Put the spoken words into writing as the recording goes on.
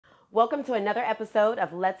Welcome to another episode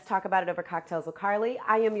of Let's Talk About It Over Cocktails with Carly.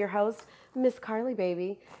 I am your host, Miss Carly,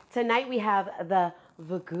 baby. Tonight we have the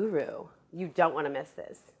Vaguru. You don't want to miss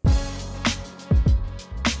this.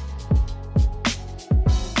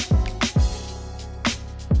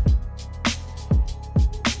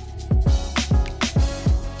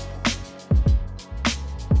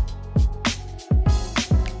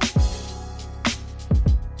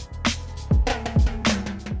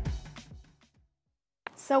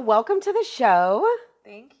 So welcome to the show.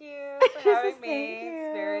 Thank you for having me.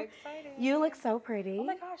 It's very exciting. You look so pretty. Oh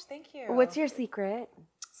my gosh, thank you. What's your secret?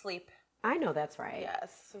 Sleep. I know that's right.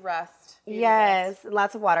 Yes. Rest. Yes.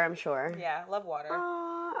 Lots of water, I'm sure. Yeah, love water.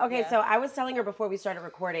 Okay, Yeah. so I was telling her before we started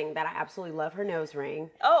recording that I absolutely love her nose ring.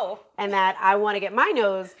 Oh. And that I want to get my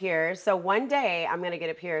nose pierced. So one day I'm going to get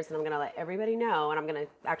it pierced and I'm going to let everybody know. And I'm going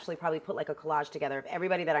to actually probably put like a collage together of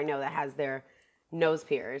everybody that I know that has their nose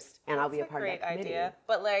pierced, and I'll be a part of that committee. Great idea.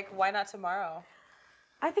 But like, why not tomorrow?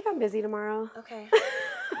 I think I'm busy tomorrow. Okay.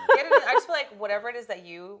 Get it in. I just feel like whatever it is that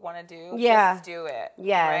you want to do, just do it.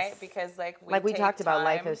 Yes. Right? Because like we talked about,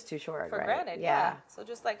 life is too short, for right? granted. Yeah. So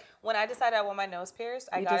just like when I decided I want my nose pierced,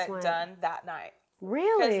 I got it done that night.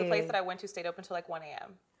 Really? Because the place that I went to stayed open until like 1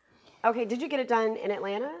 a.m. Okay, did you get it done in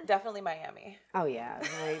Atlanta? Definitely Miami. Oh yeah,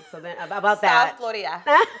 right. So then about that. South Florida.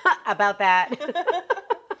 About that.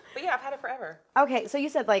 But yeah, I've had it forever. Okay, so you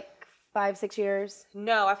said like 5-6 years?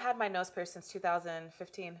 No, I've had my nose pierced since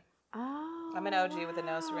 2015. Oh. I'm an OG with the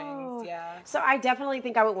nose rings, yeah. So I definitely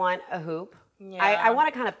think I would want a hoop. Yeah. I want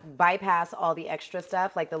to kind of bypass all the extra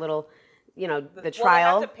stuff, like the little, the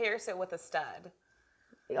trial. Well, they have to pierce it with a stud.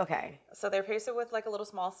 Okay. So they pierce it with like a little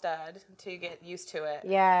small stud until you get used to it.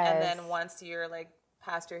 Yes. And then once you're like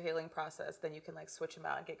past your healing process, then you can like switch them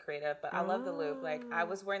out and get creative. But I love the loop. Like I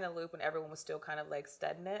was wearing the loop when everyone was still kind of like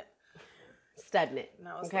studding it. Studding it. And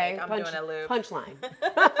I was okay. like, I'm doing a loop. Punchline.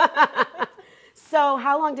 So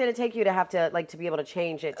how long did it take you to have to to be able to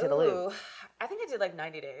change it to the loop? I think I did like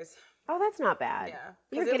 90 days. Oh, that's not bad. Yeah.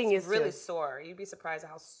 You're getting used to it. It's really sore. You'd be surprised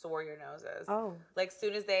how sore your nose is. Oh. Like as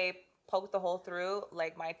soon as they poked the hole through,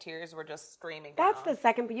 like my tears were just streaming That's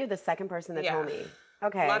down. you're the second person that told me.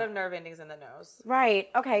 Okay. A lot of nerve endings in the nose. Right.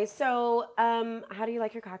 Okay. So, how do you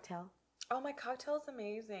like your cocktail? Oh, my cocktail is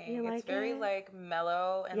amazing. You like it's very it? like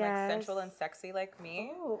mellow and like sensual and sexy like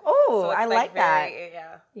me. Oh, So it's, I like that.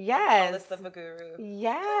 Yeah. Yes. It's the Vaguru.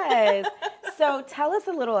 Yes. So tell us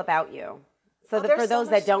a little about you. So for those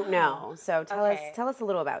that don't know, so tell us a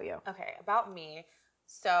little about you. Okay, about me.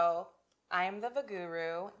 So I am the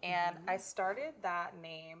Vaguru, and I started that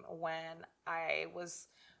name when I was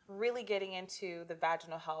really getting into the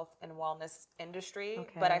vaginal health and wellness industry,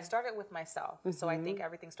 but I started with myself. So I think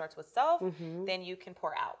everything starts with self, then you can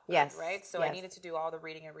pour out. Yes. Right? So I needed to do all the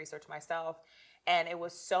reading and research myself. And it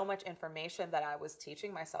was so much information that I was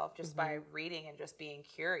teaching myself just by reading and just being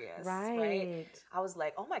curious. Right. I was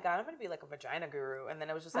like, oh my God, I'm going to be like a vagina guru. And then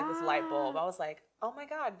it was just like this light bulb. I was like, oh my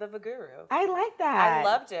God, the Vaguru. I like that. I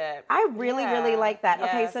loved it. I really, really like that. Yes.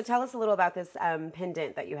 Okay, so tell us a little about this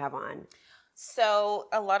pendant that you have on. So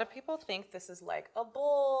a lot of people think this is like a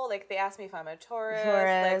bull. Like they ask me if I'm a Taurus.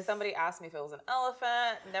 Like somebody asked me if it was an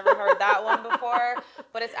elephant. Never heard that one before.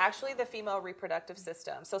 But it's actually the female reproductive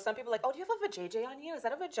system. So some people are like, oh, do you have a vajayjay on you? Is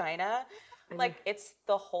that a vagina? Like it's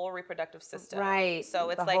the whole reproductive system. Right. So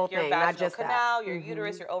it's the like whole your thing, vaginal canal, your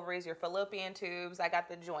uterus, your ovaries, your fallopian tubes. I got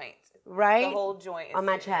the joint. Right. The whole joint is on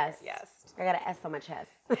my here. chest. Yes. I got an S on my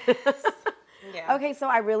chest. Yeah. Okay, so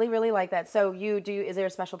I really, really like that. So is there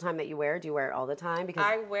a special time that you wear it? Do you wear it all the time? Because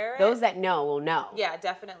I wear it. Those that know will know. Yeah,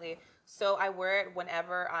 definitely. So I wear it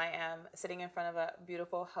whenever I am sitting in front of a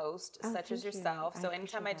beautiful host, such as yourself. So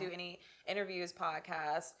anytime I do any interviews,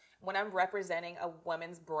 podcasts, when I'm representing a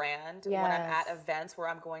women's brand, when I'm at events where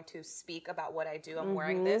I'm going to speak about what I do, I'm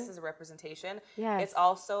wearing this as a representation. Yes. It's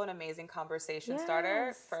also an amazing conversation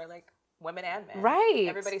starter for like women and men. Right.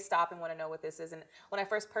 Everybody stop and want to know what this is. And when I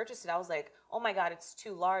first purchased it, I was like, oh my God, it's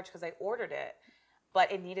too large because I ordered it.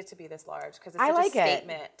 But it needed to be this large because it's such a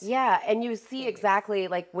statement. Yeah, and you see exactly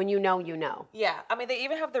like when you know, you know. Yeah, I mean they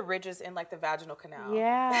even have the ridges in like the vaginal canal.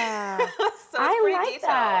 Yeah, so I like detailed.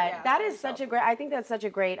 that. Yeah, that is such a great. I think that's such a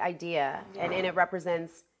great idea, and it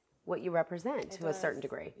represents what you represent to a certain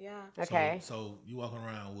degree. Yeah. Okay. So you walking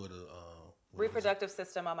around with a reproductive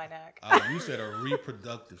system on my neck. You said a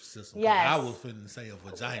reproductive system. Yes. I was finna say a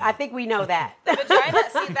vagina. I think we know that. The vagina,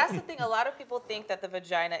 see, that's the thing. A lot of people think that the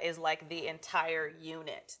vagina is like the entire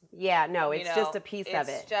unit. Yeah, no, it's just a piece of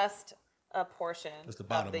it. It's just a portion It's the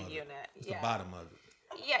bottom of the of it. unit. It's the bottom of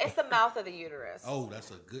it. Yeah, it's the mouth of the uterus. Oh,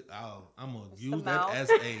 that's a good. I'm gonna use the that mouth. as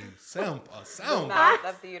a sound. The mouth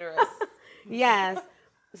of the uterus. Yes.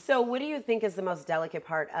 So what do you think is the most delicate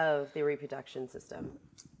part of the reproduction system?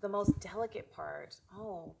 The most delicate part?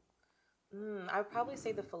 I would probably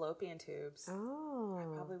say the fallopian tubes. Oh.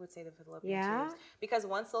 I probably would say the fallopian tubes. Because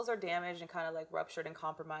once those are damaged and kind of like ruptured and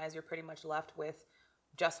compromised, you're pretty much left with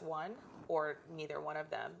just one or neither one of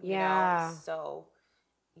them. You know? So,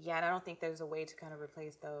 yeah, and I don't think there's a way to kind of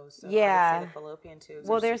replace those. So I would say the fallopian tubes.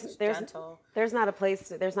 Well, there's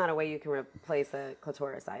not a way you can replace a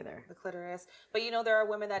clitoris either. The clitoris. But you know, there are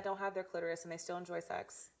women that don't have their clitoris and they still enjoy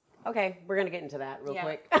sex. Okay, we're going to get into that real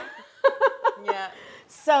quick. Yeah.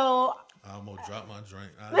 So... I almost dropped my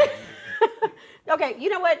drink. Okay, you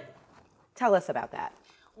know what? Tell us about that.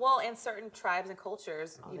 Well, in certain tribes and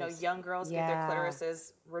cultures, you know, young girls get their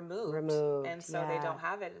clitorises removed. And so they don't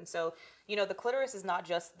have it. And so, you know, the clitoris is not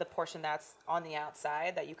just the portion that's on the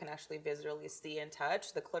outside that you can actually visually see and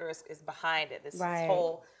touch. The clitoris is behind it. This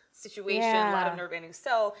whole situation, a lot of nerve endings.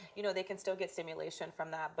 So, you know, they can still get stimulation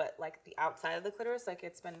from that. But like the outside of the clitoris, like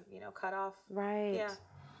it's been, you know, cut off. Right. Yeah.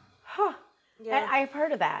 Huh. Yeah. And I've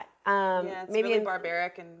heard of that. Yeah, it's maybe really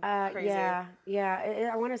barbaric and crazy.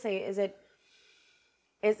 I want to say,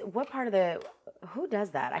 what part of who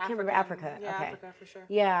does that? I can't remember. Africa. Yeah, okay. Africa for sure.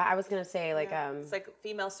 Yeah, I was going to say like, it's like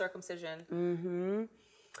female circumcision. Mm-hmm.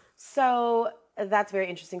 So that's very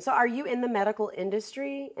interesting. So are you in the medical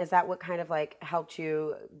industry? Is that what kind of like helped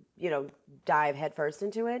you, you know, dive headfirst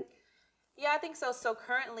into it? Yeah, I think so. So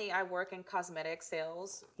currently I work in cosmetic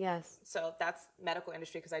sales. Yes. So that's medical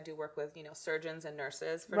industry because I do work with, you know, surgeons and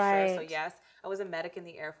nurses for sure. So yes, I was a medic in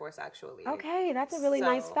the Air Force actually. Okay, that's a really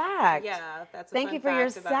nice fact. Yeah, that's a Thank fun you for your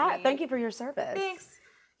fact about me. Thank you for your service. Thanks.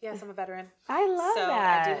 Yes, I'm a veteran. I love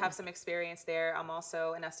that. So I do have some experience there. I'm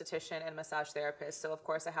also an esthetician and massage therapist. So of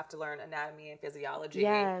course I have to learn anatomy and physiology.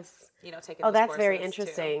 Yes. You know, taking those courses very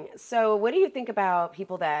interesting. Too. So what do you think about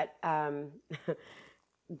people that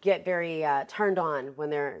get very turned on when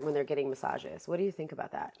they're getting massages? What do you think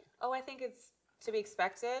about that? Oh, I think it's to be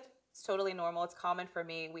expected. It's totally normal. It's common for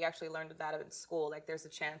me. We actually learned that in school. Like there's a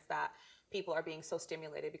chance that people are being so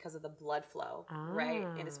stimulated because of the blood flow, right?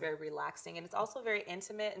 And it's very relaxing. And it's also very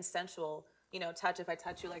intimate and sensual, you know, touch. If I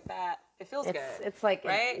touch you like that, it feels good. It's like,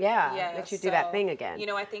 right? Makes you do that thing again. You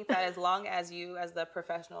know, I think that as long as you, as the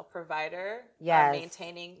professional provider, are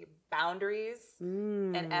maintaining boundaries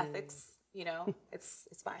and ethics, you know, it's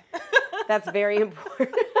fine. That's very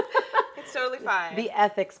important. It's totally fine. The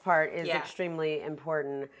ethics part is extremely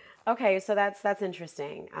important. Okay, so that's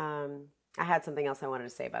interesting. I had something else I wanted to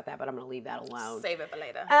say about that, but I'm going to leave that alone. Save it for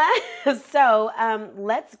later. So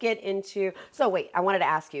let's get into. So wait, I wanted to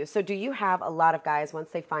ask you. So do you have a lot of guys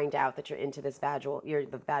once they find out that you're into this you're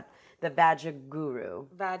the Vaguru?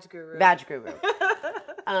 Vaguru.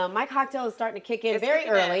 My cocktail is starting to kick in very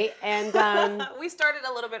early, and we started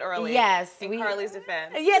a little bit early. Yes, in Carly's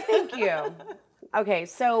defense. Yeah, thank you. Okay,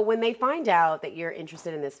 so when they find out that you're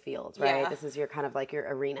interested in this field, right? This is your kind of like your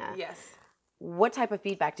arena. Yes. What type of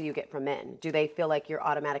feedback do you get from men? Do they feel like you're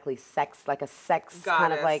automatically like a sex goddess,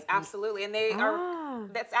 kind of like? Absolutely, and they are.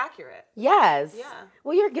 That's accurate. Yes. Yeah.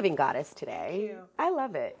 Well, you're giving goddess today. Thank you. I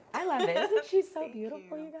love it. Isn't she so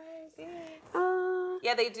beautiful, you guys?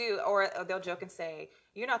 Yeah, they do. Or they'll joke and say,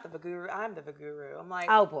 "You're not the Vaguru, I'm the Vaguru." I'm like,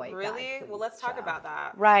 oh boy, really? God, well, let's talk about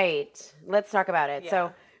that. Right. Let's talk about it. Yeah.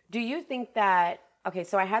 So, do you think that? Okay,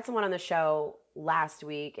 so I had someone on the show last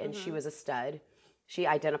week, and she was a stud. She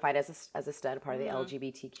identified as a stud, part of the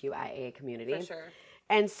LGBTQIA community. For sure.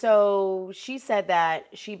 And so she said that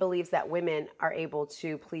she believes that women are able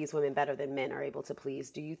to please women better than men are able to please.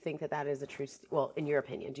 Do you think that is a true, well, in your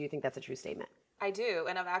opinion, do you think that's a true statement? I do.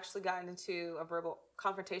 And I've actually gotten into a verbal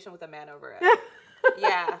confrontation with a man over it.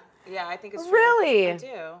 Yeah, I think it's true. Really? I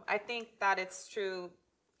do. I think that it's true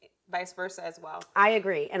vice versa as well. I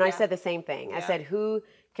agree. And I said the same thing. I said, who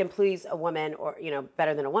can please a woman or, you know,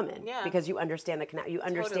 better than a woman? Yeah. Because you understand you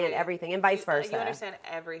understand everything and vice versa. You understand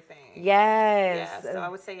everything. Yes. Yeah, so I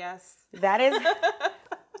would say yes. That is,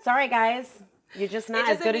 sorry guys. You're just not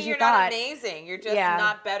as good as you thought. You're not amazing. You're just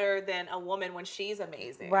not better than a woman when she's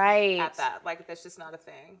amazing. Right. At that. Like, that's just not a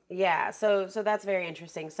thing. Yeah. So that's very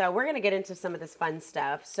interesting. So we're going to get into some of this fun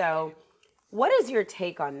stuff. So what is your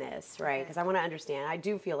take on this, right? Because I want to understand. I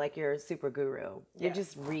do feel like you're a super guru. You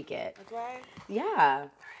just reek it. That's right. Yeah.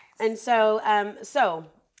 And so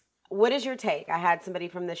what is your take? I had somebody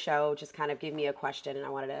from the show just kind of give me a question, and I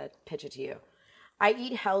wanted to pitch it to you. I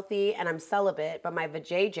eat healthy and I'm celibate, but my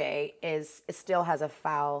vajayjay still has a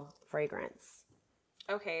foul fragrance.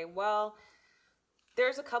 Okay, well,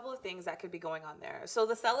 there's a couple of things that could be going on there. So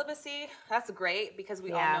the celibacy, that's great because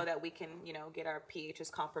we all know that we can, you know, get our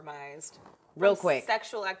pHs compromised real quick.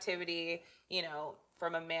 Sexual activity, you know,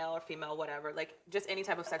 from a male or female, whatever, like just any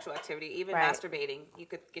type of sexual activity, even Right. masturbating, you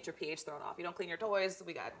could get your pH thrown off. You don't clean your toys,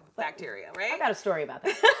 we got bacteria, right? I got a story about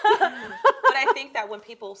that. But I think that when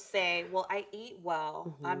people say, well, I eat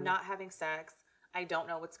well, I'm not having sex, I don't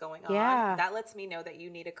know what's going on, that lets me know that you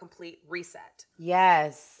need a complete reset.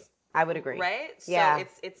 Yes, I would agree. Right? Yeah. So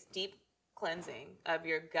it's deep cleansing of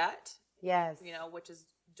your gut, Yes. you know, which is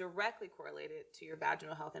directly correlated to your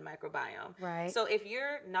vaginal health and microbiome. Right. So if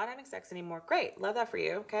you're not having sex anymore, great. Love that for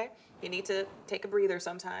you, okay? You need to take a breather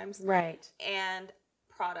sometimes. Right. And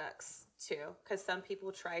products too, because some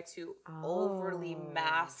people try to overly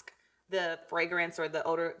mask the fragrance or the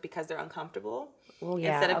odor because they're uncomfortable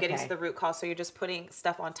instead of getting to the root cause. So you're just putting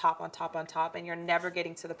stuff on top, and you're never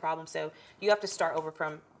getting to the problem. So you have to start over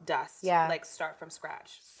from dust. Yeah. Like start from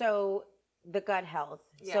scratch. So the gut health.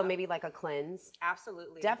 Yeah. So maybe like a cleanse.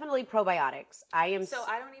 Absolutely. Definitely probiotics. So I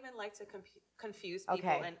don't even like to confuse people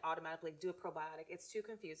and automatically do a probiotic. It's too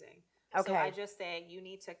confusing. Okay. So I just say you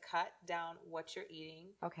need to cut down what you're eating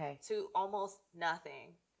to almost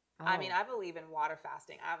nothing. I mean, I believe in water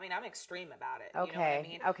fasting. I mean, I'm extreme about it. You know what I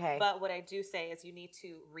mean? Okay. But what I do say is you need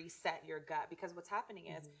to reset your gut, because what's happening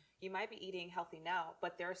is you might be eating healthy now,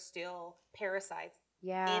 but there's still parasites in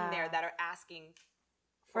there that are asking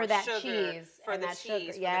for that sugar, cheese, for and the that cheese,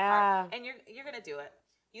 sugar. for the Yeah. carb. And you're going to do it.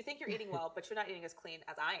 You think you're eating well, but you're not eating as clean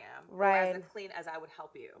as I am, Right. or as clean as I would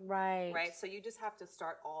help you. Right. Right? So you just have to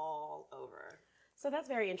start all over. So that's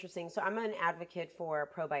very interesting. So I'm an advocate for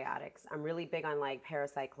probiotics. I'm really big on like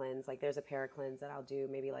parasite cleanse. Like there's a para cleanse that I'll do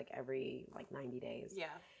maybe like every like 90 days. Yeah.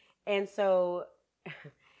 And so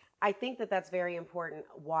I think that that's very important.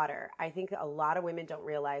 Water. I think a lot of women don't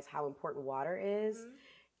realize how important water is.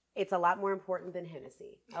 It's a lot more important than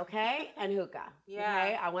Hennessy, okay? And hookah. Yeah.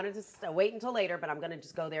 Okay? I wanted to wait until later, but I'm going to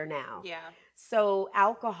just go there now. Yeah. So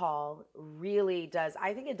alcohol really does,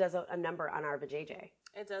 I think it does a number on our vajayjay.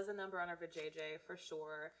 It does a number on our vajayjay for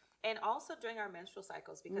sure. And also during our menstrual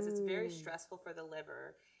cycles, because it's very stressful for the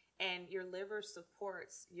liver. And your liver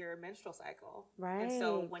supports your menstrual cycle. Right. And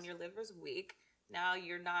so when your liver's weak, now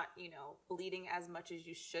you're not, bleeding as much as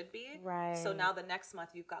you should be. Right. So now the next month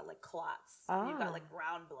you've got like clots, and you've got like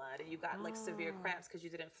brown blood, and you've got like severe cramps because you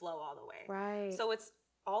didn't flow all the way. Right. So it's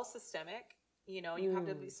all systemic. You have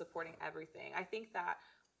to be supporting everything. I think that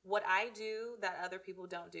what I do that other people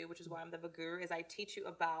don't do, which is why I'm the Vaguru, is I teach you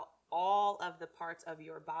about all of the parts of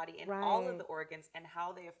your body and all of the organs and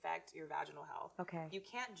how they affect your vaginal health. Okay. You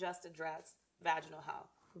can't just address vaginal health.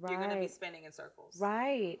 Right. You're going to be spinning in circles.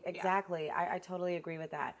 Right. Exactly. Yeah. I totally agree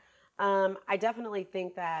with that. I definitely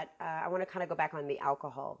think that I want to kind of go back on the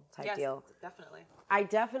alcohol type deal. Definitely.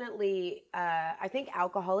 I think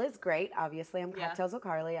alcohol is great. Obviously, I'm Cocktails with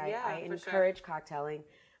Carly. I encourage cocktailing.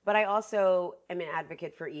 But I also am an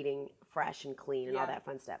advocate for eating fresh and clean and all that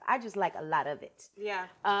fun stuff. I just like a lot of it. Yeah.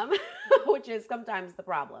 Which is sometimes the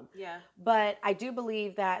problem. Yeah. But I do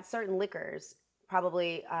believe that certain liquors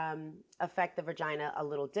probably affect the vagina a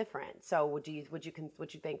little different. So would you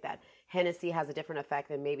think that Hennessy has a different effect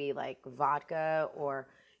than maybe like vodka, or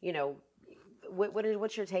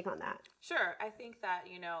what's your take on that? Sure. I think that,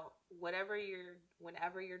 whenever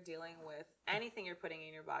you're dealing with anything you're putting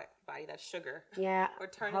in your body that's sugar. Yeah. Or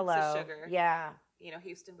turning to sugar. Yeah.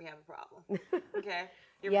 Houston, we have a problem. Okay.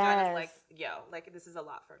 Your vagina's like, this is a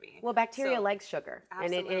lot for me. Well, bacteria likes sugar.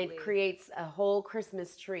 Absolutely. And it creates a whole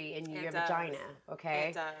Christmas tree in your vagina. Okay.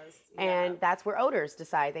 It does. Yeah. And that's where odors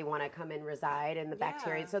decide they want to come and reside in the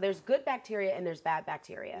bacteria. So there's good bacteria and there's bad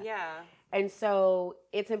bacteria. Yeah. And so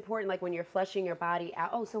it's important, like when you're flushing your body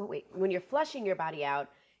out. When you're flushing your body out,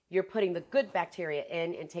 you're putting the good bacteria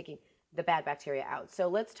in and taking the bad bacteria out. So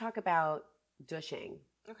let's talk about douching.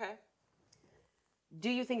 Okay. Do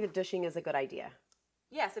you think that douching is a good idea?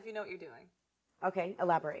 Yes, if you know what you're doing. Okay,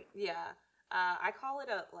 elaborate. Yeah. I call it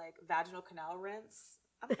a vaginal canal rinse.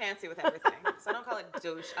 I'm fancy with everything, so I don't call it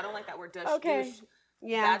douche. I don't like that word douche. Okay. Douche.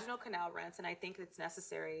 Yeah. Vaginal canal rinse, and I think it's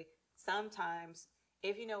necessary sometimes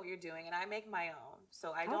if you know what you're doing. And I make my own,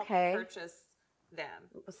 so I don't purchase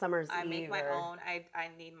them. Summer's I make Eve my own. I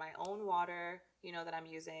need my own water, that I'm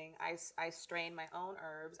using. I strain my own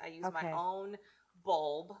herbs. I use my own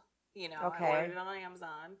bulb. I ordered it on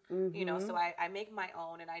Amazon. So I make my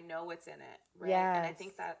own, and I know what's in it, right? Yes. And I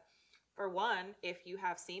think that, for one, if you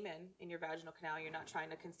have semen in your vaginal canal, you're not trying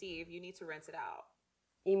to conceive, you need to rinse it out.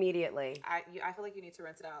 Immediately. I feel like you need to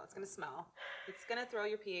rinse it out. It's going to smell. It's going to throw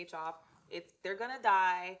your pH off. They're going to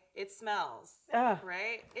die. It smells,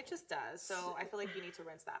 right? It just does. So I feel like you need to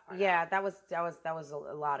rinse that part out. That was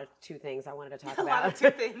a lot of two things I wanted to talk A about. lot of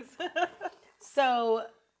two things. So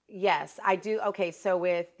Yes, I do. Okay, so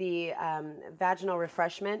with the vaginal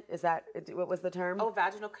refreshment, what was the term? Oh,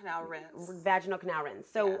 vaginal canal rinse. Vaginal canal rinse.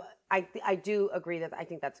 So I do agree that I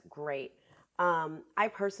think that's great. I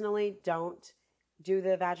personally don't do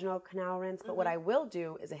the vaginal canal rinse, but what I will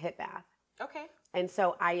do is a hip bath. Okay. And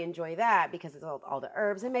so I enjoy that because it's all the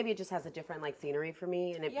herbs, and maybe it just has a different like scenery for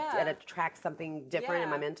me, and it attracts something different in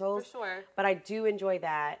my mentals. For sure. But I do enjoy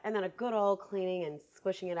that, and then a good old cleaning and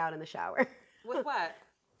squishing it out in the shower. With what?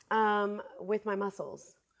 With my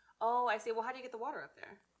muscles. Oh, I see. Well, how do you get the water up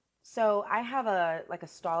there? So I have a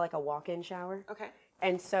stall, like a walk-in shower. Okay.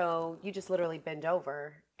 And so you just literally bend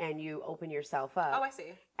over and you open yourself up. Oh, I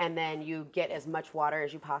see. And then you get as much water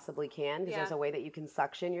as you possibly can because there's a way that you can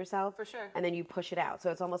suction yourself. For sure. And then you push it out. So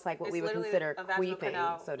it's almost like what we would consider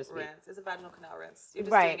queefing, so to speak. Rinse. It's a vaginal canal rinse. You're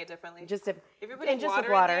just doing it differently. If you're putting water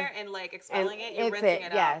in there and like expelling it, you're rinsing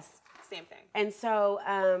it out. Yes. Same thing. And so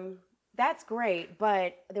that's great.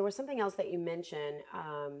 But there was something else that you mentioned,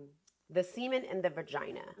 the semen and the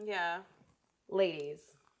vagina. Yeah. Ladies.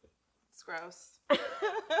 It's gross.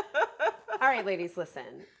 All right, ladies,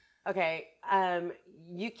 listen. Okay,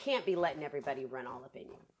 you can't be letting everybody run all up in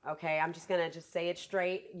you. Okay, I'm just gonna say it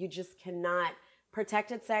straight. You just cannot.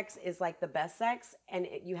 Protected sex is like the best sex, and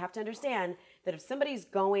you have to understand that if somebody's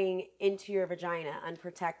going into your vagina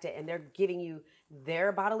unprotected and they're giving you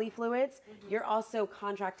their bodily fluids, you're also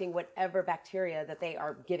contracting whatever bacteria that they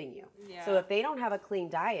are giving you. Yeah. So if they don't have a clean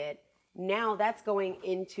diet, now that's going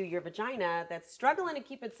into your vagina that's struggling to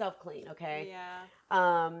keep itself clean, okay?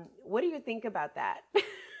 Yeah. What do you think about that?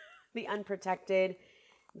 The unprotected,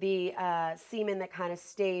 the semen that kind of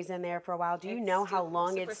stays in there for a while. Do you know how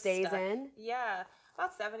long it stays in? Yeah,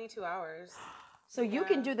 about 72 hours. So you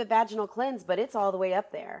can do the vaginal cleanse, but it's all the way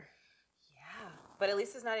up there. Yeah, but at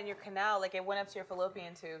least it's not in your canal. Like it went up to your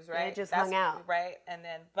fallopian tubes, right? And it just hung out. Right, and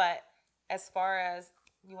then, but as far as,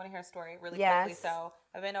 you want to hear a story really quickly? So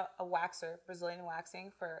I've been a waxer, Brazilian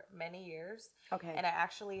waxing for many years. Okay. And I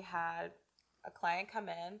actually had a client come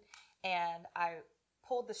in and I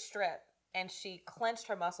pulled the strip and she clenched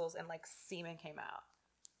her muscles and like semen came out.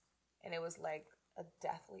 And it was like a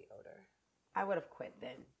deathly odor. I would have quit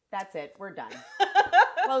then. That's it. We're done.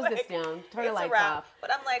 Close this down. Turn the lights off.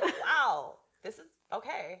 But I'm like, wow, this is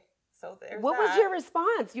okay. So there's What was your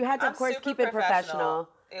response? You had to, of course, keep it professional.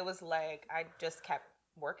 It was like, I just kept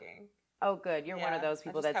working. Oh, good. You're one of those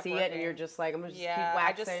people that see it and you're just like, I'm going to just keep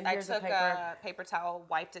waxing. I took a paper towel,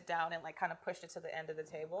 wiped it down, and like kind of pushed it to the end of the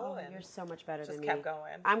table. Oh, and you're so much better than me. Just kept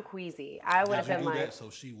going. I'm queasy. I would have been like. That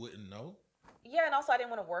so she wouldn't know? Yeah, and also I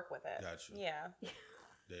didn't want to work with it. Gotcha. Yeah.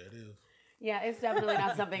 There it is. Yeah, it's definitely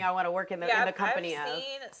not something I want to work in the company of. I've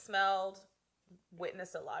seen, smelled,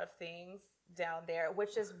 witnessed a lot of things down there,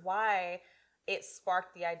 which is why it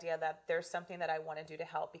sparked the idea that there's something that I want to do to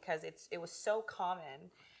help, because it was so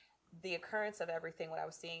common. The occurrence of everything, what I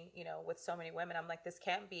was seeing, with so many women, I'm like, this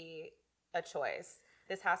can't be a choice.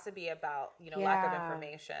 This has to be about, lack of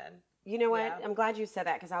information. You know what? Yeah. I'm glad you said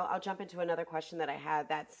that, because I'll jump into another question that I had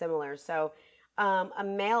that's similar. So a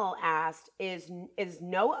male asked, is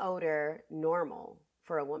no odor normal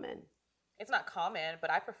for a woman? It's not common, but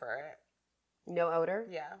I prefer it. No odor?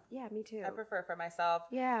 Yeah. Yeah, me too. I prefer it for myself.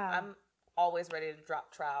 Yeah. I'm always ready to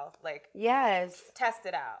drop trowel. Like, yes. Test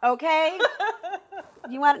it out. Okay.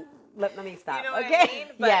 You want... Let me stop. You know what okay? I mean?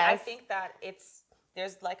 But yes. I think that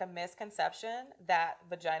there's like a misconception that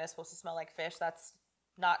vagina is supposed to smell like fish. That's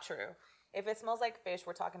not true. If it smells like fish,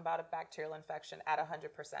 we're talking about a bacterial infection at 100%.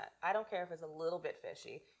 I don't care if it's a little bit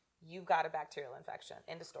fishy. You've got a bacterial infection.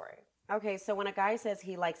 End of story. Okay, so when a guy says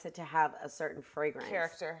he likes it to have a certain fragrance.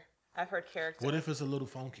 Character. I've heard character. What if it's a little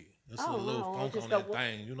funky? It's a little funk on that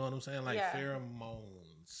thing. You know what I'm saying? Like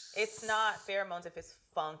pheromones. It's not pheromones if it's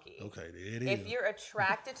funky. Okay, it is. If you're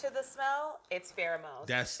attracted to the smell, it's pheromones.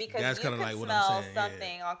 That's kind of like what I'm saying. Smell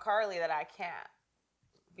something on Carly that I can't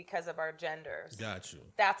because of our genders. Got you.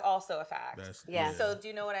 That's also a fact. Yeah. So do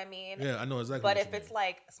you know what I mean? Yeah, I know exactly. But if it's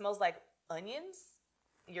like smells like onions,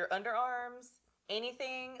 your underarms,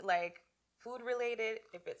 anything like food related,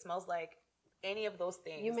 if it smells like any of those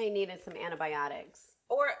things, you may need some antibiotics.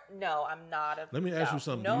 Or no, I'm not. Let me ask you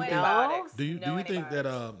something. No antibiotics. Do you think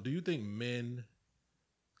that do you think men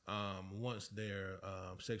once they're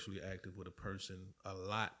sexually active with a person a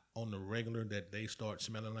lot on the regular that they start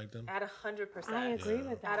smelling like them? At 100%. I agree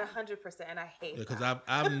with that. At 100%, and I hate that. Because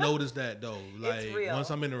I've noticed that though. Like it's real.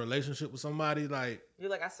 Once I'm in a relationship with somebody, like you're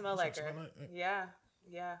like, I smell like her. Yeah.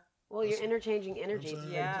 Well, you're interchanging energy.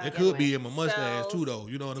 Yeah. It could be in my mustache too, though.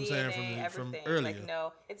 You know what I'm DNA, saying from earlier. Like,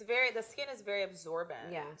 no, the skin is very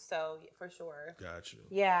absorbent. Yeah. So for sure. Got you.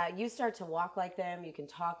 Yeah, you start to walk like them. You can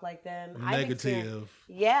talk like them. Negative.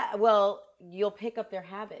 Yeah, well, you'll pick up their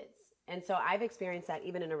habits. And so I've experienced that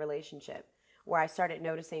even in a relationship where I started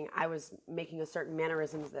noticing I was making a certain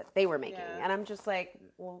mannerisms that they were making. Yeah. And I'm just like,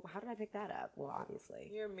 well, how did I pick that up? Well,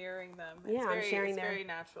 obviously. You're mirroring them. I'm sharing it's very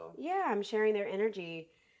natural. Yeah, I'm sharing their energy.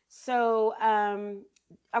 So,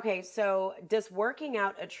 okay, so does working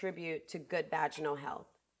out attribute to good vaginal health?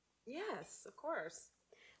 Yes, of course.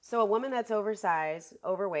 So a woman that's oversized,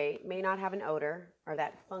 overweight, may not have an odor or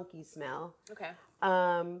that funky smell. Okay.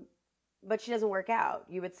 But she doesn't work out.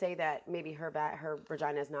 You would say that maybe her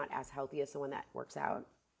vagina is not as healthy as someone that works out.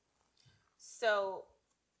 So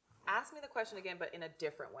ask me the question again, but in a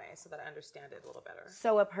different way so that I understand it a little better.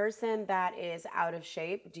 So a person that is out of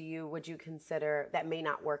shape, would you consider that may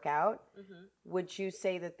not work out? Mm-hmm. Would you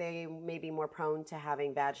say that they may be more prone to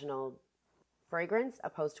having vaginal fragrance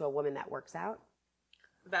opposed to a woman that works out?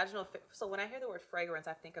 So when I hear the word fragrance,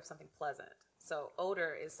 I think of something pleasant. So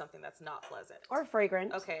odor is something that's not pleasant. Or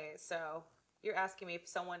fragrant. Okay, so you're asking me if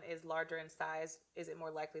someone is larger in size, is it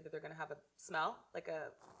more likely that they're going to have a smell?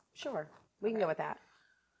 Sure, we can go with that.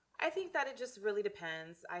 I think that it just really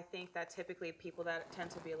depends. I think that typically people that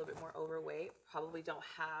tend to be a little bit more overweight probably don't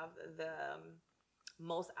have the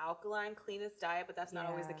most alkaline, cleanest diet, but that's not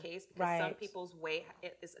always the case because some people's weight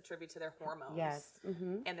is attributed to their hormones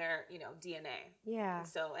and their, DNA. Yeah.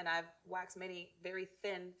 And I've waxed many very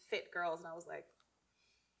thin, fit girls, and I was like,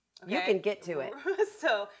 okay. You can get to it.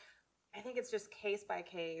 So I think it's just case by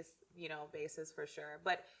case, basis for sure.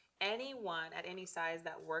 But anyone at any size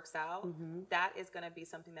that works out, that is going to be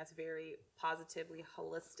something that's very positively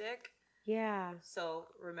holistic. Yeah. So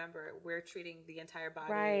remember, we're treating the entire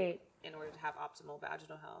body in order to have optimal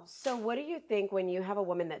vaginal health. So what do you think when you have a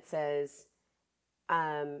woman that says,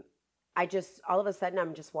 all of a sudden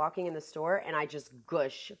I'm just walking in the store and I just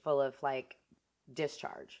gush full of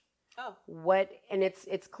discharge? Oh. And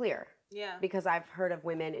it's clear. Yeah. Because I've heard of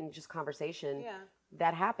women in just conversation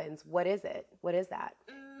that happens. What is it? What is that?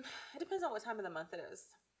 It depends on what time of the month it is.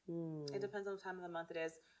 It depends on what time of the month it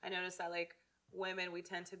is. I noticed that women, we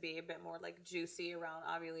tend to be a bit more juicy around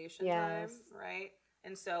ovulation time, right?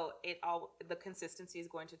 And so the consistency is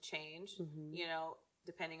going to change,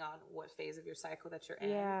 depending on what phase of your cycle that you're in.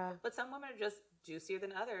 Yeah. But some women are just juicier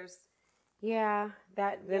than others. Yeah,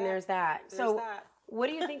 there's that. What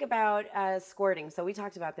do you think about squirting? So we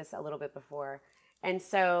talked about this a little bit before. And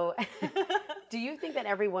so do you think that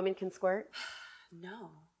every woman can squirt? No.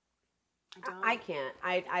 I don't. I can't.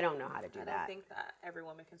 I don't know how to do that. I don't think that every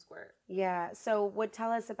woman can squirt. Yeah. So tell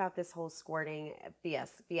us about this whole squirting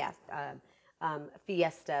fiesta,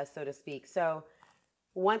 so to speak. So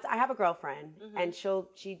once I have a girlfriend and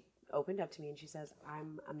she opened up to me and she says,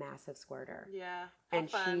 I'm a massive squirter. Yeah. And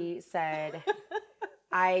she said,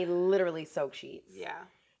 I literally soak sheets. Yeah.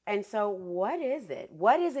 And so what is it?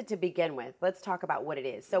 What is it to begin with? Let's talk about what it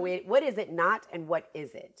is. So what is it not and what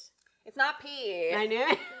is it? It's not pee. I knew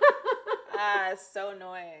it. It's so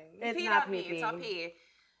annoying. It's not pee. It's not pee.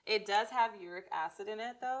 It does have uric acid in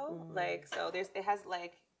it though. It has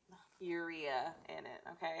urea in it,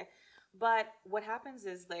 okay? But what happens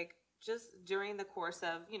is just during the course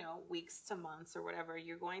of, weeks to months or whatever,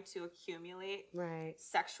 you're going to accumulate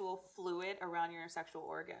sexual fluid around your sexual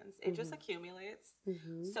organs. It just accumulates.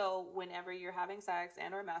 So whenever you're having sex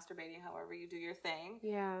and or masturbating, however you do your thing,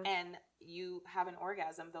 and you have an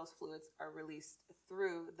orgasm, those fluids are released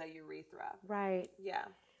through the urethra. Right. Yeah.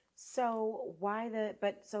 So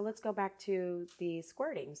so let's go back to the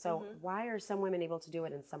squirting. So why are some women able to do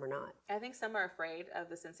it and some are not? I think some are afraid of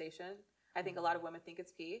the sensation. I think a lot of women think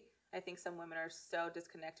it's pee. I think some women are so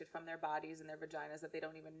disconnected from their bodies and their vaginas that they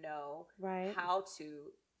don't even know how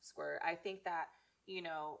to squirt. I think that,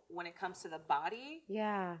 when it comes to the body,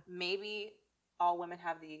 maybe all women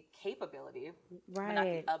have the capability, but not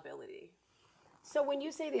the ability. So when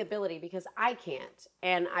you say the ability, because I can't,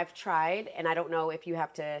 and I've tried, and I don't know if you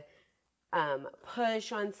have to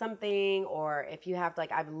push on something or if you have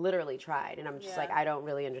I've literally tried, and I'm just I don't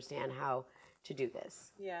really understand how to do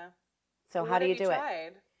this. Yeah. So how do you do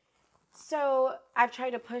it? So I've tried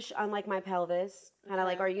to push on my pelvis, kind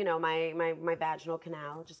of or my vaginal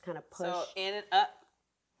canal, just kind of push. So in and up.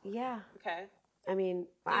 Yeah. Okay. I mean,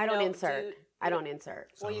 I don't insert. I don't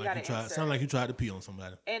insert. Well, you got to insert. Sound like you tried to pee on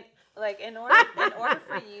somebody. And in order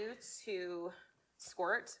for you to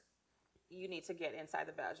squirt, you need to get inside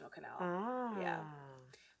the vaginal canal. Ah. Yeah.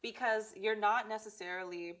 Because you're not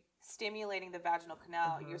necessarily stimulating the vaginal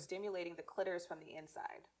canal, you're stimulating the clitoris from the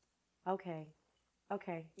inside. Okay.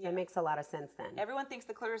 Okay. That makes a lot of sense then. Everyone thinks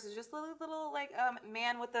the clitoris is just a little like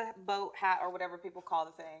man with a boat hat or whatever people call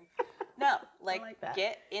the thing. No, like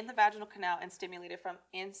get in the vaginal canal and stimulate it from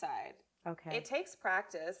inside. Okay. It takes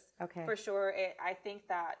practice. Okay. For sure. I think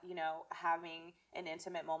that, you know, having an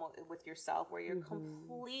intimate moment with yourself where you're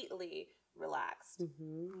completely relaxed,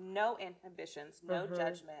 no inhibitions, no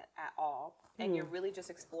judgment at all, and you're really just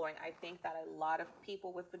exploring. I think that a lot of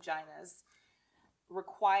people with vaginas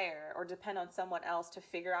require or depend on someone else to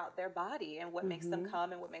figure out their body and what makes them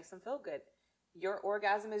come and what makes them feel good. Your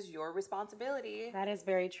orgasm is your responsibility. That is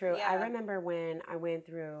very true. Yeah. I remember when I went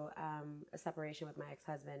through a separation with my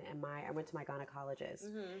ex-husband, and I went to my gynecologist,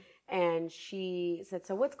 and she said,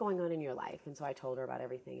 "So what's going on in your life?" And so I told her about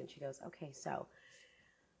everything, and she goes, "Okay, so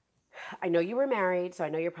I know you were married, so I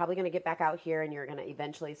know you're probably going to get back out here, and you're going to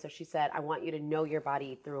eventually." So she said, "I want you to know your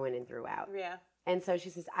body through in and through out." Yeah. And so she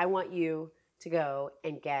says, "I want you to go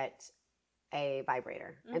and get a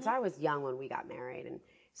vibrator." And so I was young when we got married, and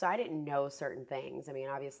so I didn't know certain things. I mean,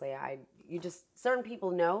 obviously, certain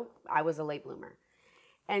people know I was a late bloomer.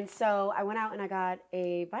 And so I went out and I got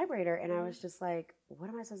a vibrator, and I was just like, what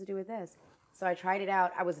am I supposed to do with this? So I tried it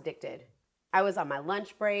out. I was addicted. I was on my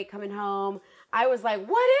lunch break coming home. I was like,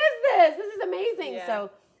 what is this? This is amazing. Yeah.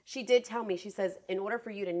 So she did tell me, she says, in order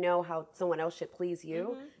for you to know how someone else should please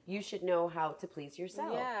you, you should know how to please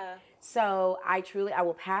yourself. Yeah. So I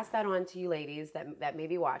will pass that on to you ladies that may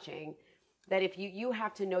be watching, that if you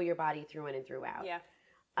have to know your body through in and through out. Yeah.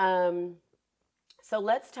 So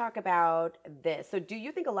let's talk about this. So do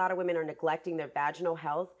you think a lot of women are neglecting their vaginal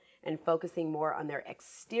health and focusing more on their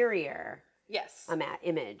exterior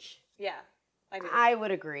image? Yeah, I do. I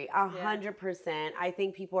would agree 100%. I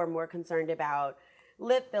think people are more concerned about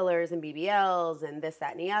lip fillers and BBLs and this,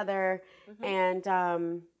 that, and the other. And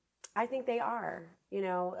I think they are,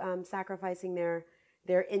 sacrificing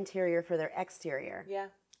their interior for their exterior. Yeah.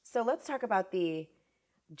 So let's talk about the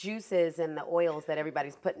juices and the oils that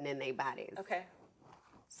everybody's putting in their bodies. Okay.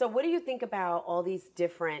 So what do you think about all these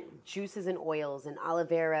different juices and oils and aloe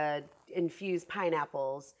vera infused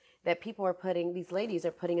pineapples that these ladies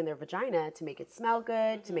are putting in their vagina to make it smell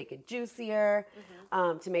good, to make it juicier,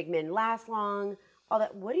 to make men last long, all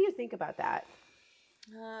that? What do you think about that?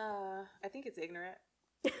 I think it's ignorant.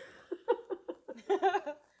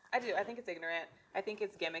 I do. I think it's ignorant. I think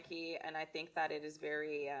it's gimmicky, and I think that it is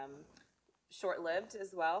very short-lived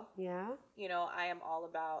as well. Yeah. I am all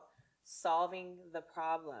about solving the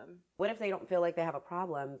problem. What if they don't feel like they have a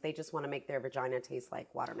problem? They just want to make their vagina taste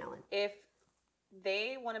like watermelon. If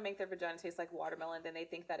they want to make their vagina taste like watermelon, then they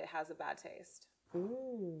think that it has a bad taste.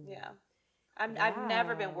 Yeah. I've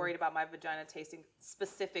never been worried about my vagina tasting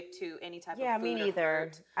specific to any type of food. Yeah, me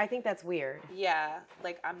neither. I think that's weird. Yeah,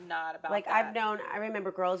 I'm not about that. I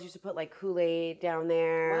remember girls used to put Kool-Aid down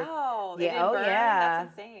there. Wow. They didn't burn? Yeah.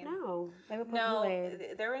 That's insane. No, they would put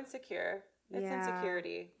Kool-Aid. They're insecure. It's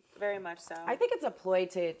insecurity. Very much so. I think it's a ploy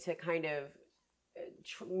to kind of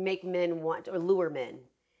make men want, or lure men.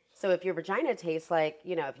 So if your vagina tastes like,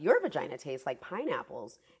 if your vagina tastes like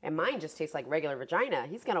pineapples and mine just tastes like regular vagina,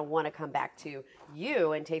 he's going to want to come back to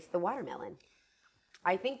you and taste the watermelon.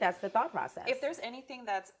 I think that's the thought process. If there's anything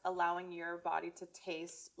that's allowing your body to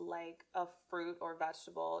taste like a fruit or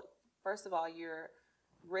vegetable, first of all, you're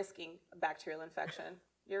risking bacterial infection.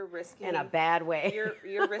 You're risking in a bad way.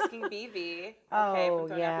 You're risking BV, okay, from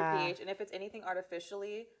throwing off your pH. And if it's anything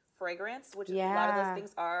artificially fragrance, which a lot of those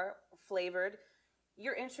things are flavored,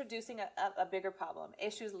 you're introducing a bigger problem,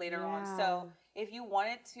 issues later on. So if you want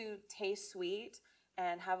it to taste sweet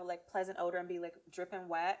and have a pleasant odor and be dripping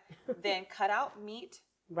wet, then cut out meat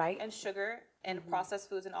and sugar and processed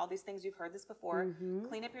foods and all these things. You've heard this before.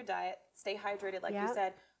 Clean up your diet, stay hydrated like you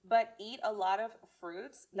said, but eat a lot of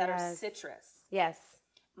fruits that are citrus. Yes.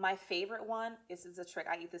 My favorite one is a trick.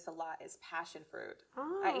 I eat this a lot. Is passion fruit.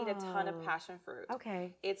 Oh. I eat a ton of passion fruit.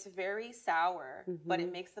 Okay. It's very sour, but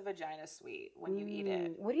it makes the vagina sweet when you eat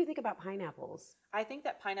it. What do you think about pineapples? I think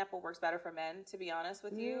that pineapple works better for men, to be honest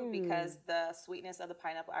with you, because the sweetness of the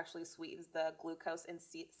pineapple actually sweetens the glucose in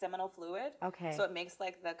seminal fluid. Okay. So it makes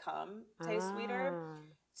the cum taste sweeter.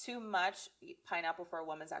 Too much pineapple for a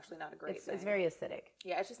woman is actually not a great thing. It's very acidic.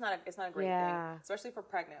 Yeah, it's just not a great thing, especially for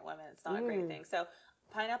pregnant women. It's not a great thing. So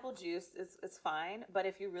pineapple juice is fine, but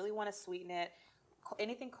if you really want to sweeten it,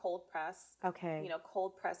 anything cold press. Okay.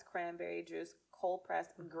 Cold pressed cranberry juice, cold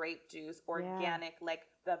pressed grape juice, organic,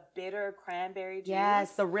 the bitter cranberry juice.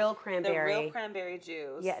 Yes, the real cranberry. The real cranberry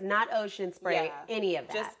juice. Yeah, not ocean spray, any of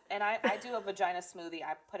that. And I do a vagina smoothie.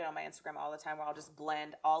 I put it on my Instagram all the time where I'll just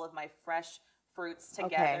blend all of my fresh fruits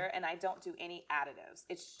together, and I don't do any additives.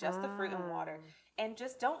 It's just the fruit and water. And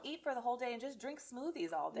just don't eat for the whole day and just drink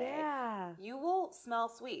smoothies all day. Yeah. You will smell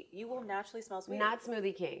sweet. You will naturally smell sweet. Not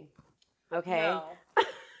Smoothie King. Okay. No.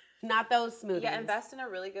 Not those smoothies. Yeah, invest in a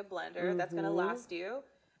really good blender that's going to last you.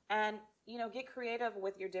 And, you know, get creative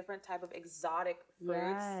with your different type of exotic fruits.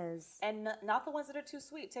 Yes. And not the ones that are too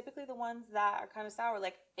sweet. Typically the ones that are kind of sour.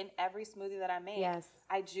 Like in every smoothie that I make,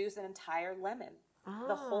 I juice an entire lemon.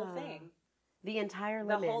 The whole thing. The entire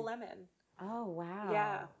lemon? The whole lemon. Oh, wow.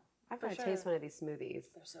 Yeah. I've got to taste one of these smoothies.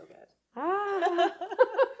 They're so good. Ah.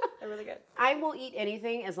 They're really good. I will eat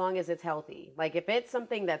anything as long as it's healthy. Like if it's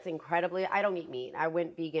something that's incredibly, I don't eat meat. I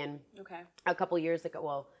went vegan a couple years ago.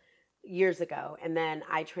 Well, years ago. And then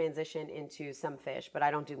I transitioned into some fish, but I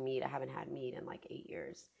don't do meat. I haven't had meat in like 8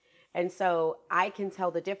 years. And so I can tell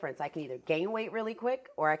the difference. I can either gain weight really quick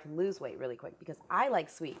or I can lose weight really quick because I like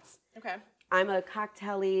sweets. Okay. I'm a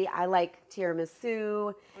cocktail-y. I like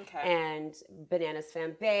tiramisu and bananas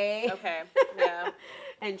flambe. Okay, yeah.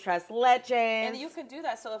 And tres leches. And you can do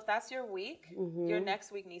that. So if that's your week, your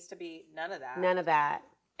next week needs to be none of that. None of that.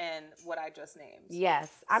 And what I just named.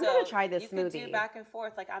 Yes. I'm going to try this smoothie. You can do back and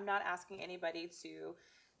forth. Like, I'm not asking anybody to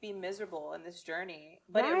be miserable in this journey.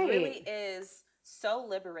 But it really is so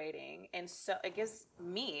liberating. And so it gives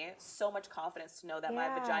me so much confidence to know that my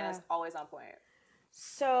vagina is always on point.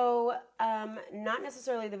 So, not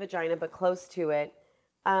necessarily the vagina, but close to it.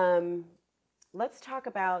 Let's talk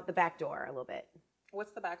about the back door a little bit.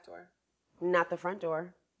 What's the back door? Not the front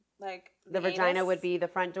door. Like the vagina would be the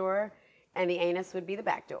front door, and the anus would be the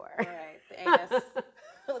back door. All right, the anus.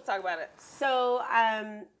 Let's talk about it. So,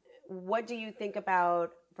 what do you think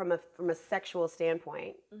about from a sexual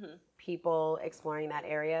standpoint? People exploring that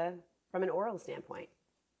area from an oral standpoint.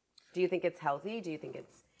 Do you think it's healthy? Do you think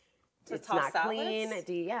it's not clean?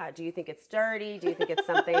 Do you think it's dirty? Do you think it's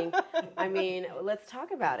something? I mean, let's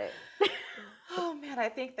talk about it. Oh man, I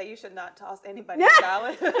think that you should not toss anybody's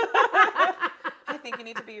salad. I think you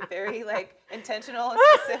need to be very intentional and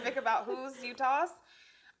specific about whose you toss.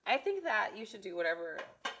 I think that you should do whatever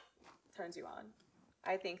turns you on.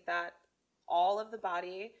 I think that all of the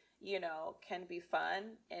body, can be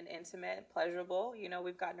fun and intimate, pleasurable.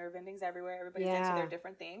 We've got nerve endings everywhere. Everybody's into their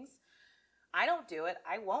different things. I don't do it.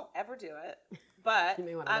 I won't ever do it. But you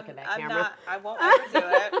may want to look at that camera. I won't ever do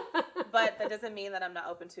it. But that doesn't mean that I'm not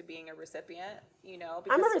open to being a recipient, because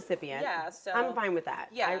I'm a recipient. Yeah, so I'm fine with that.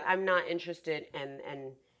 Yeah. I'm not interested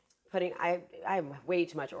in putting I have way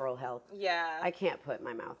too much oral health. Yeah. I can't put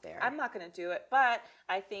my mouth there. I'm not going to do it, but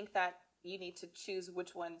I think that you need to choose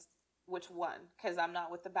which one, because I'm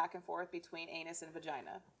not with the back and forth between anus and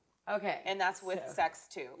vagina. Okay. And that's with sex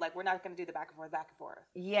too. We're not going to do the back and forth.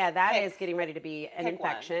 Yeah, that is getting ready to be an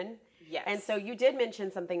infection. One. Yes. And so you did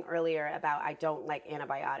mention something earlier about I don't like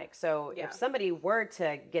antibiotics. So if somebody were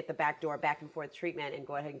to get the back and forth treatment and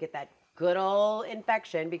go ahead and get that good old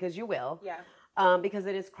infection, because you will. Yeah. Because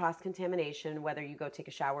it is cross-contamination, whether you go take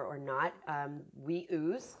a shower or not. We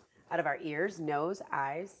ooze out of our ears, nose,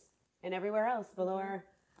 eyes, and everywhere else below our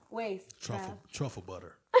waist. Truffle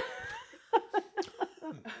butter.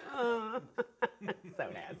 So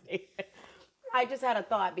nasty. I just had a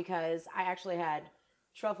thought because I actually had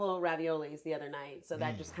truffle raviolis the other night. So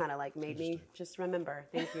that just kind of made me just remember.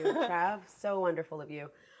 Thank you, Trav. So wonderful of you.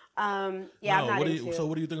 I'm not into... So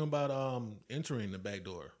what do you think about entering the back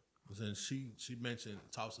door? Since she mentioned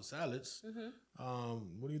toss of salads,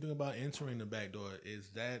 what do you think about entering the back door? Is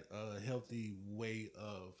that a healthy way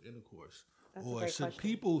of intercourse? That's or should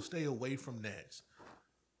people stay away from that?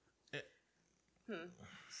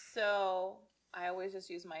 So I always just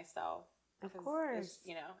use myself. Of course.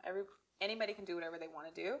 Anybody can do whatever they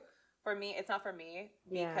want to do. For me, it's not for me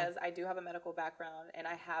because I do have a medical background and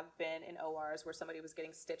I have been in ORs where somebody was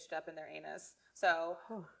getting stitched up in their anus. So,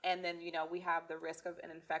 and then, we have the risk of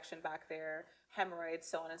an infection back there, hemorrhoids,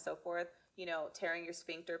 so on and so forth, tearing your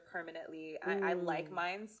sphincter permanently. I like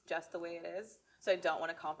mine's just the way it is. So I don't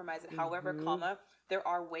want to compromise it. However, there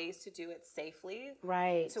are ways to do it safely.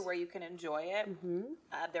 Right. To where you can enjoy it.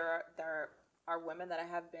 There are women that I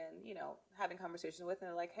have been, having conversations with, and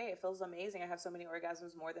they're like, hey, it feels amazing. I have so many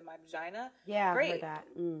orgasms more than my vagina. Yeah, great. I've heard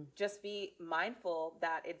that. Just be mindful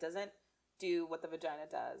that it doesn't do what the vagina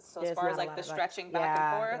does. So as far as the stretching back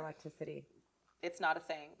and forth, elasticity, it's not a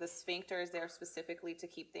thing. The sphincter is there specifically to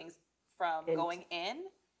keep things from going in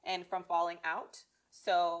and from falling out.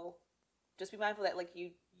 So just be mindful that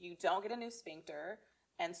you don't get a new sphincter.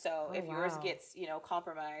 And so if yours gets,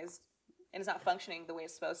 compromised, and it's not functioning the way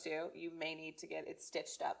it's supposed to, you may need to get it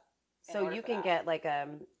stitched up. So you can get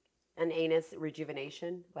an anus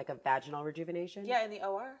rejuvenation, like a vaginal rejuvenation? Yeah, in the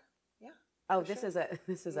OR. Yeah. Oh, this is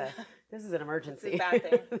an emergency. It's a bad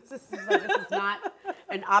thing. this is not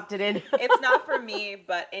an opted-in. It's not for me,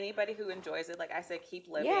 but anybody who enjoys it, like I said, keep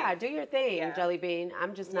living. Yeah, do your thing, Jelly Bean.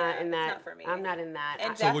 I'm just not in that. It's not for me. I'm not in that.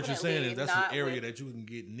 And So what you're saying is that's not an area that you can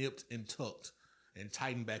get nipped and tucked and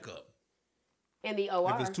tightened back up. In the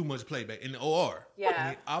OR. If it's too much playback. In the OR. Yeah.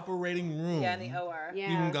 In the operating room. Yeah, in the OR. Yeah.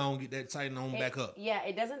 You can go and get that tightened on back up. Yeah,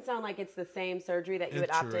 it doesn't sound like it's the same surgery that you would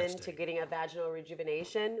opt in to getting a vaginal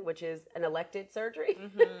rejuvenation, which is an elected surgery.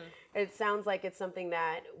 Mm-hmm. It sounds like it's something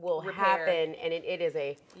that will Repair. happen, and it is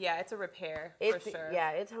a... Yeah, it's a repair for sure.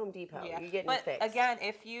 Yeah, it's Home Depot. Yeah. You're getting but it fixed. again,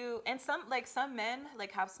 if you, and some men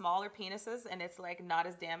like have smaller penises and it's like not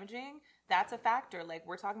as damaging, that's a factor. Like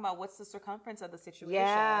we're talking about what's the circumference of the situation.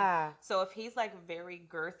 Yeah. So if he's like very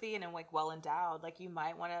girthy and like well endowed, like you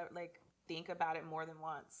might want to like think about it more than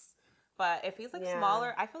once. But if he's like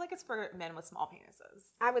smaller, I feel like it's for men with small penises.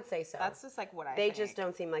 I would say so. That's just like what I think. think. They just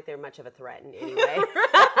don't seem like they're much of a threat in any way.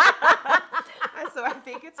 So I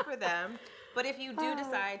think it's for them. But if you do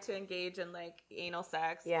decide to engage in like anal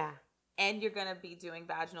sex, and you're gonna be doing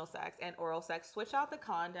vaginal sex and oral sex, switch out the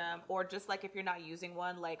condom, or just like if you're not using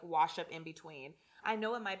one, like wash up in between. I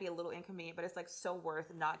know it might be a little inconvenient, but it's like so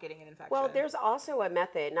worth not getting an infection. Well, there's also a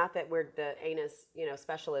method, not that we're the anus,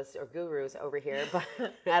 specialists or gurus over here, but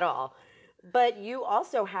at all. But you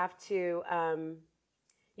also have to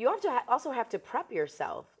also have to prep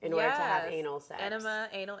yourself in order to have anal sex.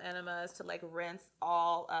 Anal enemas to like rinse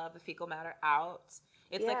all of the fecal matter out.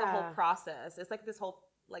 It's like a whole process. It's like this whole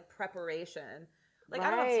like preparation. Like I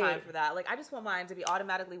don't have time for that. Like I just want mine to be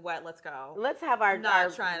automatically wet. Let's go. Let's have our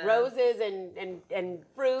roses and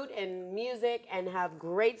fruit and music and have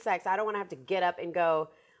great sex. I don't want to have to get up and go,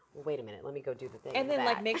 well, wait a minute, let me go do the thing. And then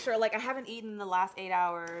like make sure like I haven't eaten in the last 8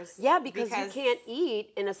 hours. Yeah, because you can't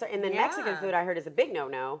eat in the Mexican food. I heard is a big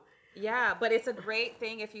no-no. Yeah, but it's a great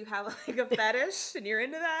thing if you have like a fetish and you're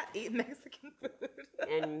into that, eat Mexican food.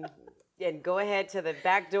 and go ahead to the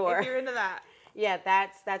back door. If you're into that. Yeah,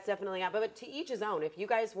 that's definitely out. But to each his own. If you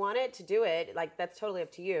guys want it to do it, like that's totally up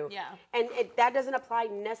to you. Yeah. And that doesn't apply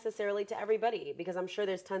necessarily to everybody, because I'm sure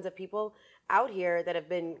there's tons of people out here that have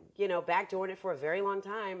been, backdooring it for a very long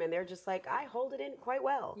time, and they're just like, I hold it in quite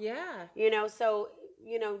well. Yeah. So,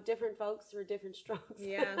 different folks for different strokes.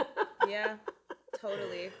 Yeah. Yeah.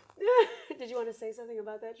 Totally. Did you want to say something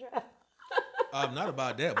about that, Trav? Not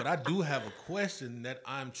about that, but I do have a question that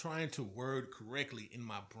I'm trying to word correctly in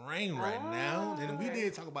my brain right now. And we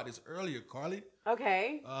did talk about this earlier, Carly.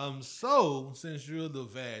 Okay. So since you're the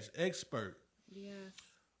vag expert, yes.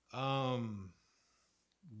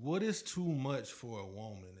 What is too much for a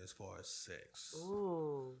woman as far as sex?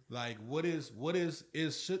 Ooh. Like what is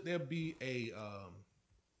should there be a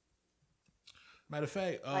matter of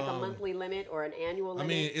fact, like a monthly limit or an annual limit? I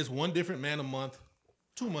mean, is one different man a month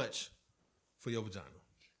too much for your vagina?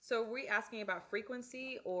 So are we asking about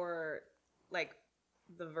frequency or like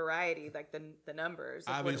the variety, like the numbers?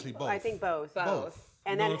 Obviously both. I think both.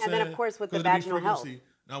 And You know then of course with the vaginal health.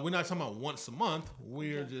 Now we're not talking about once a month.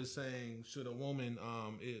 We're just saying, should a woman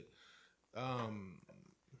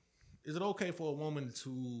is it okay for a woman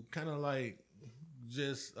to kind of like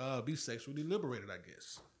just be sexually liberated, I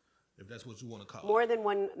guess, if that's what you want to call it. More than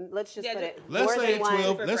one. Let's just put it. Let's say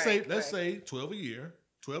 12. One, Let's say 12 a year.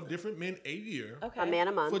 12 different men a year. Okay. A man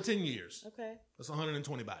a month For 10 years. Okay. That's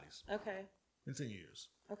 120 bodies. Okay. In 10 years.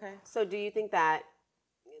 Okay. So do you think that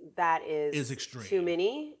is extreme? Too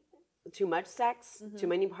many? Too much sex? Too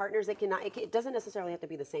many partners? It doesn't necessarily have to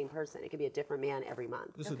be the same person. It could be a different man every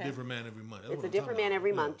month. It's a different man every month. It's a different man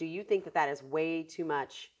every month. Do you think that is way too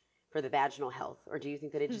much for the vaginal health? Or do you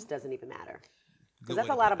think that it just doesn't even matter? Because that's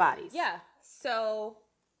a lot of bodies. Yeah. So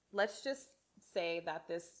let's just say that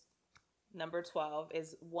this number 12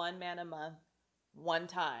 is one man a month, one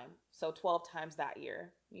time. So 12 times that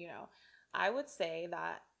year, I would say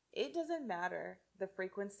that it doesn't matter the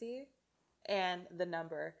frequency and the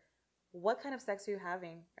number. What kind of sex are you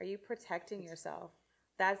having? Are you protecting yourself?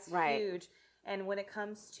 That's huge. And when it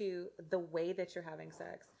comes to the way that you're having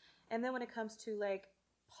sex, and then when it comes to like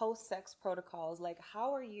post-sex protocols, like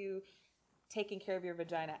how are you taking care of your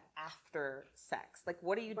vagina after sex? Like,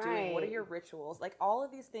 what are you doing? What are your rituals? Like, all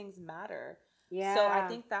of these things matter. Yeah. So I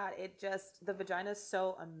think that the vagina is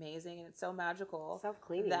so amazing and it's so magical.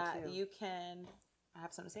 Self-cleaning that too. You can, I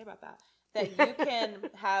have something to say about that, that you can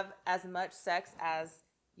have as much sex as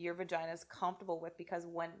your vagina is comfortable with, because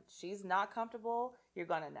when she's not comfortable, you're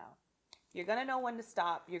going to know. You're going to know when to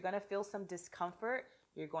stop. You're going to feel some discomfort.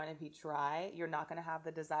 You're going to be dry. You're not going to have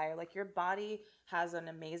the desire. Like, your body has an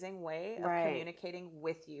amazing way of communicating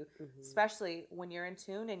with you, especially when you're in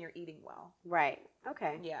tune and you're eating well. Right.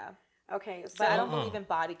 Okay. Yeah. Okay, so but I don't believe in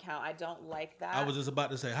body count. I don't like that. I was just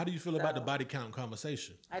about to say, how do you feel about the body count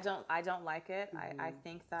conversation? I don't like it. I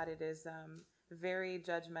think that it is very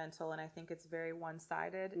judgmental, and I think it's very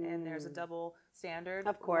one-sided, and there's a double standard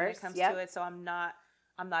of course when it comes to it. So I'm not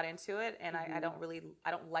into it, and I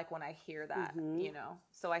don't like when I hear that, you know.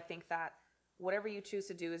 So I think that whatever you choose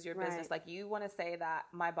to do is your business. Like, you want to say that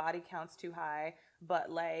my body count's too high,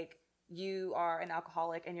 but like, you are an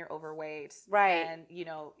alcoholic and you're overweight, right? And you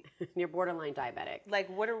know, you're borderline diabetic. Like,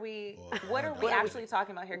 what are we actually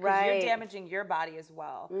talking about here? Because you're damaging your body as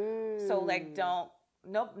well. So like,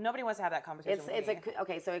 nobody wants to have that conversation with me.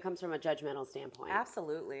 Okay, so it comes from a judgmental standpoint.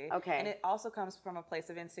 Absolutely. Okay. And it also comes from a place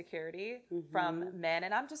of insecurity from men.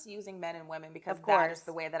 And I'm just using men and women because that is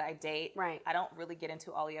the way that I date. Right. I don't really get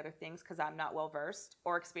into all the other things because I'm not well-versed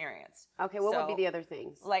or experienced. Okay, what would be the other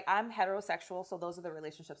things? Like, I'm heterosexual, so those are the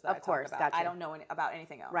relationships that I talk about. Gotcha. I don't know about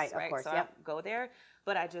anything else. Right, of course, So I don't go there.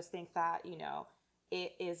 But I just think that, you know,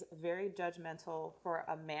 it is very judgmental for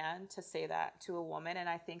a man to say that to a woman. And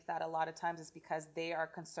I think that a lot of times it's because they are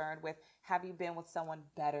concerned with, have you been with someone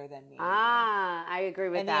better than me? I agree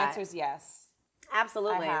with that. And the answer is yes.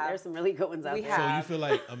 Absolutely. There's some really good ones out there. So you feel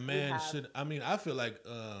like a man should, I mean, I feel like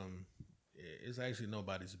it's actually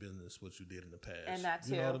nobody's business what you did in the past. And that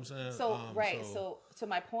too. You know what I'm saying? So, so to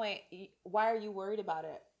my point, why are you worried about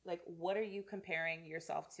it? Like, what are you comparing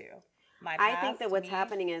yourself to? I think that what's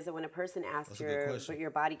happening is that when a person asks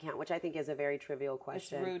your body count, which I think is a very trivial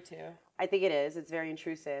question. It's rude too. I think it is. It's very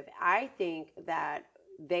intrusive. I think that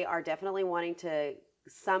they are definitely wanting to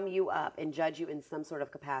sum you up and judge you in some sort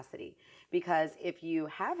of capacity. Because if you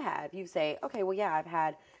you say, okay, well, yeah, I've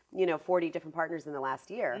had, 40 different partners in the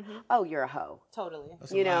last year. Oh, you're a hoe. Totally.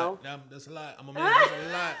 That's a lot. That's a lot. I'm a man. That's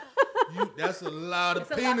a lot. That's a lot of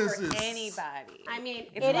penises. It's a lot for anybody. I mean,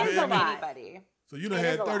 it's it is a lot. Anybody. So you done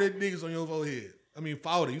had 30 niggas on your forehead. I mean,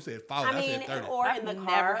 40. You said 40. I said 30. Or in the car,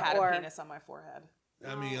 never had a penis on my forehead.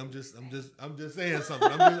 I mean, I'm just saying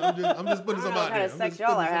something. I'm just putting something out there. Sex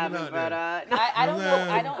y'all are having, but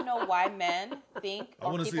I don't know why men think,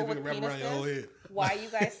 or people with penises, why you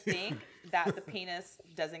guys think that the penis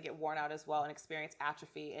doesn't get worn out as well and experience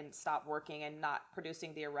atrophy and stop working and not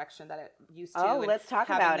producing the erection that it used to. Oh, let's talk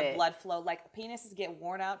about it. Blood flow, like, penises get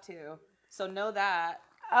worn out too. So know that.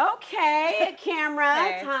 Okay,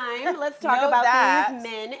 camera time. Let's talk about these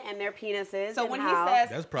men and their penises. So when he says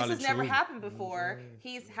this has never happened before,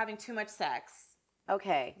 he's having too much sex.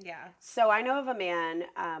 Okay. Yeah. So I know of a man,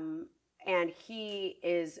 and he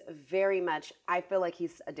is very much, I feel like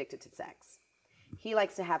he's addicted to sex. He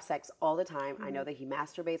likes to have sex all the time. I know that he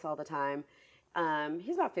masturbates all the time.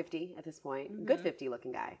 He's about 50 at this point. Good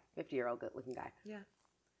 50-looking guy. 50-year-old good-looking guy. Yeah.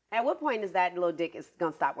 At what point is that little dick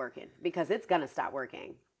going to stop working? Because it's going to stop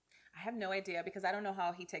working. I have no idea because I don't know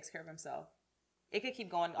how he takes care of himself. It could keep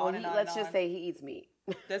going on and on. Let's just say he eats meat.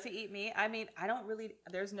 Does he eat meat? I mean, I don't really,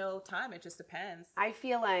 there's no time. It just depends. I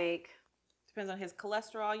feel like. Depends on his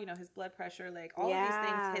cholesterol, his blood pressure, like all of these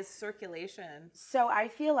things, his circulation. So I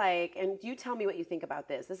feel like, and you tell me what you think about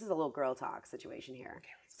this. This is a little girl talk situation here. Okay,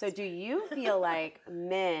 so do you feel like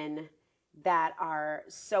men that are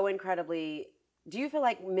so incredibly... Do you feel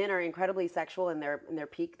like men are incredibly sexual in their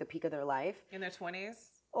peak, the peak of their life? In their 20s?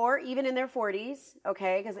 Or even in their 40s,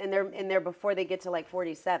 okay? Because in their before they get to like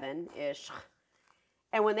 47-ish.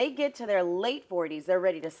 And when they get to their late 40s, they're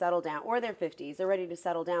ready to settle down. Or their 50s, they're ready to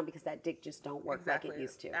settle down because that dick just don't work like it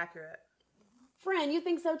used to. Accurate. Friend, you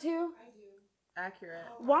think so too? I do. Accurate.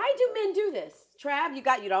 Why do men do this? Trav,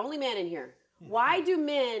 you're the only man in here. Why do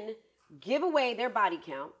men give away their body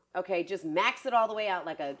count? Okay, just max it all the way out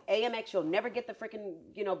like a AMX you'll never get the freaking,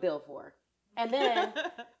 bill for. And then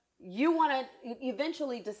you want to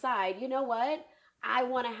eventually decide, you know what? I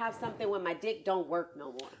want to have something when my dick don't work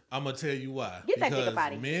no more. I'm going to tell you why. Get that dick up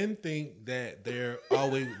out of here. Men think that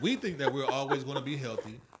we think that we're always going to be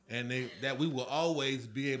healthy and that we will always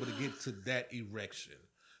be able to get to that erection.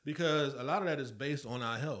 Because a lot of that is based on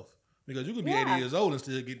our health. Because you could be 80 years old and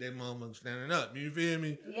still get that motherfucker standing up. You feel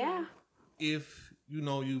me? Yeah. If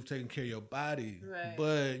you've taken care of your body, right.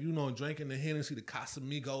 But drinking the Hennessy, the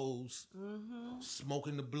Casamigos,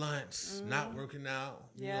 smoking the blunts, not working out.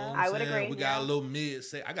 You know what I'm I would agree. We got a little mid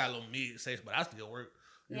sex. I got a little mid sex, but I still work.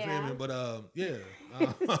 You feel me? But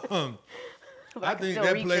I think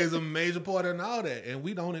that plays a major part in all that, and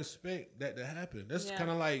we don't expect that to happen. That's kind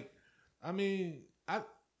of like,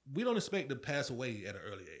 we don't expect to pass away at an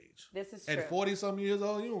early age. This is true. At 40-some years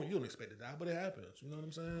old, you don't expect to die, but it happens. You know what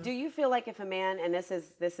I'm saying? Do you feel like if a man, and this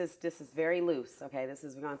is very loose, okay?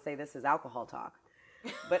 We're gonna say this is alcohol talk,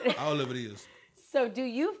 but all of it is. So, do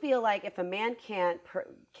you feel like if a man can't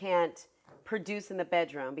produce in the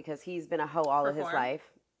bedroom because he's been a hoe all of his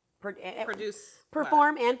life,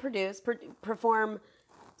 perform and produce, perform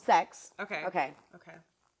sex. Okay. Okay.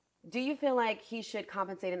 Do you feel like he should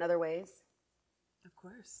compensate in other ways? Of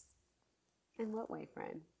course. In what way,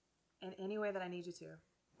 friend? In any way that I need you to.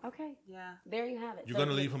 Okay. Yeah. There you have it. You're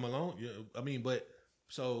gonna leave him alone? Yeah. I mean, but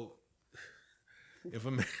so if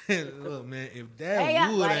a man, look, man, if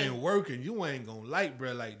that wood ain't working, you ain't gonna like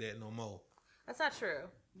bread like that no more. That's not true.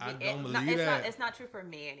 I don't believe that. It's not true for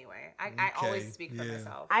me anyway. I always speak for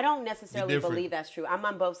myself. I don't necessarily believe that's true. I'm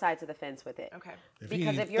on both sides of the fence with it. Okay.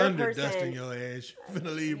 Because if you're a person, dusting your ass, you're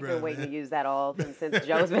finna leave, you've been waiting to use that all since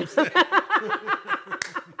Joe's been.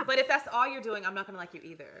 But if that's all you're doing, I'm not gonna like you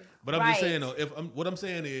either. But I'm just saying though, what I'm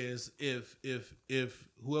saying is, if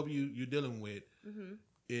whoever you're dealing with,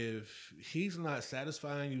 if he's not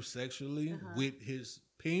satisfying you sexually with his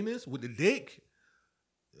penis, with the dick,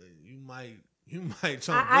 you might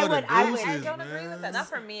chunk I blood don't agree with that. Not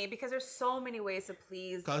for me, because there's so many ways to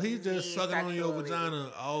please. Because he's just sucking on your vagina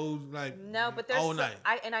all night. No, but there's all night.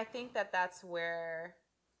 I think that's where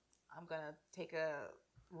I'm gonna take a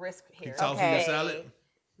risk here. Okay. Salad?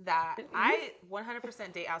 That I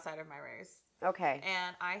 100% date outside of my race. Okay.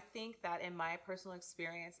 And I think that in my personal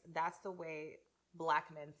experience, that's the way Black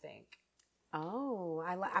men think. Oh,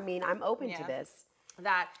 I mean, I'm open to this.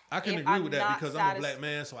 That I can agree with that because I'm a Black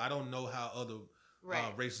man, so I don't know how other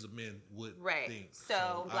races of men would think.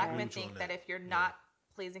 So Black men think that if you're not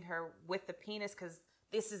pleasing her with the penis, because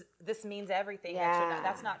this means everything.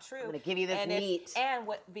 That's not true. I'm gonna give you this meat. And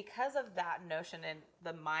because of that notion in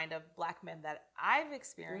the mind of Black men that I've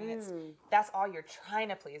experienced, that's all you're trying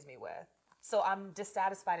to please me with. So I'm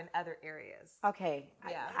dissatisfied in other areas. Okay.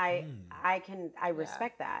 Yeah. I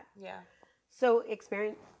respect that. Yeah. So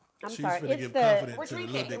experience.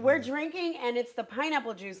 We're drinking, and it's the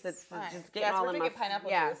pineapple juice that's just getting all in my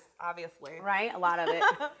pineapple juice, obviously. Right, a lot of it.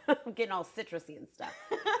 I'm getting all citrusy and stuff.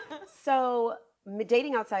 So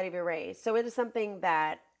dating outside of your race. So it is something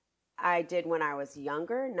that I did when I was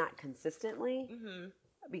younger, not consistently,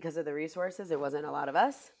 because of the resources. There wasn't a lot of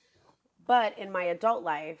us. But in my adult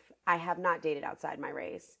life, I have not dated outside my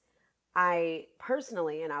race. I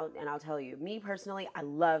personally, and I'll tell you, me personally, I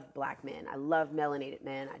love Black men. I love melanated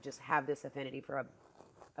men. I just have this affinity for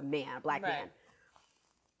a man, a Black man.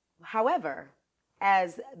 However,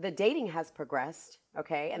 as the dating has progressed,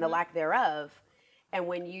 and the lack thereof, and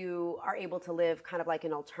when you are able to live kind of like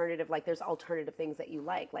an alternative, like there's alternative things that you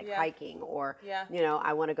like hiking, or,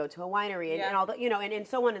 I want to go to a winery and all that, and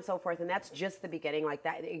so on and so forth. And that's just the beginning. Like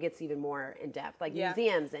that, it gets even more in depth, like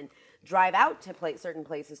museums, and drive out to certain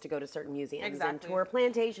places to go to certain museums and tour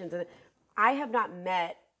plantations. And I have not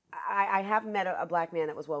met, I have met a Black man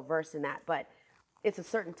that was well versed in that, but it's a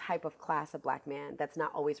certain type of class of Black man that's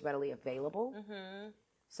not always readily available.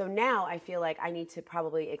 So now I feel like I need to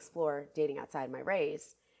probably explore dating outside my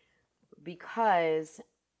race, because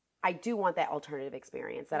I do want that alternative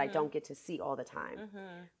experience that I don't get to see all the time.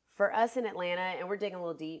 For us in Atlanta, and we're digging a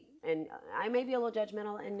little deep, and I may be a little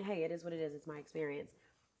judgmental, and hey, it is what it is. It's my experience.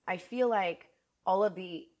 I feel like all of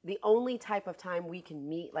the only type of time we can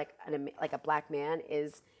meet like a Black man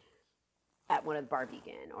is at one of the Bar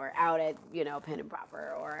Vegan, or out at, Pen and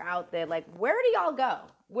Proper, or out there. Like, where do y'all go?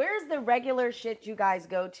 Where's the regular shit you guys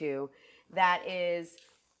go to that is,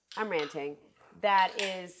 I'm ranting, that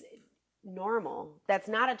is normal, that's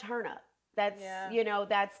not a turn up, that's,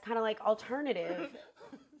 that's kind of like alternative.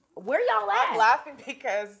 Where y'all at? I'm laughing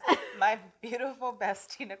because my beautiful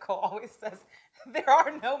bestie Nicole always says there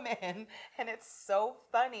are no men, and it's so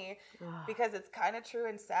funny because it's kind of true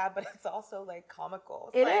and sad, but it's also like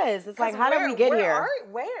comical. It's like, how did we get here?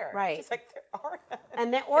 Where? Right. She's like, there are none.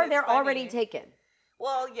 And they're already taken.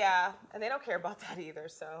 Well, yeah, and they don't care about that either.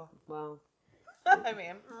 So, well, I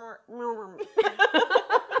mean,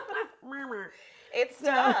 it's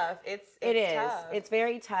tough. It is tough. It's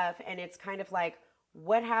very tough, and it's kind of like,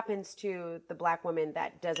 what happens to the Black woman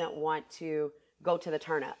that doesn't want to go to the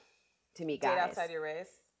turn up to meet guys? Date outside your race.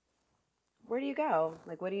 Where do you go?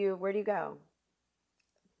 Like, where do you go?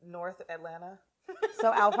 North Atlanta.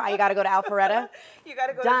 So you got to go to Alpharetta. You got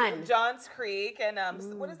to go to Johns Creek and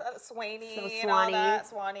what is that? Swanee. So and all that.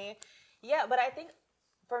 Swanee. Yeah, but I think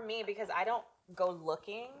for me, because I don't go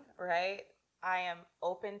looking, right? I am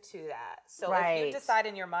open to that. So if you decide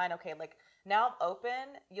in your mind, okay, like, now I'm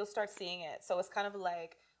open, you'll start seeing it. So it's kind of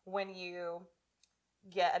like when you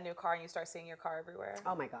get a new car and you start seeing your car everywhere.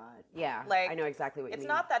 Oh my God. Yeah. Like, I know exactly what you mean. It's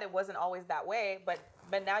not that it wasn't always that way, but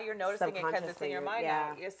now you're noticing it because it's in your mind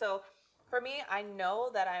now. So For me, I know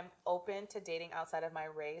that I'm open to dating outside of my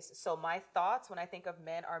race. So my thoughts when I think of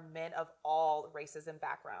men are men of all races and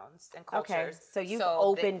backgrounds and cultures. Okay, so you've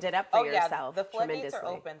opened it up for yourself. The floodgates are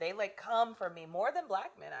open. They like come for me more than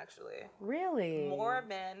black men, actually. Really? More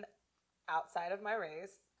men outside of my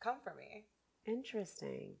race come for me.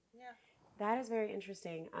 Interesting. Yeah. That is very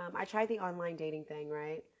interesting. I tried the online dating thing,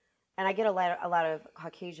 right? And I get a lot of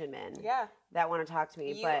Caucasian men that want to talk to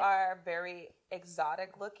me. You are very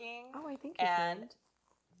exotic looking. Oh, I think you and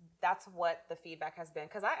that's what the feedback has been.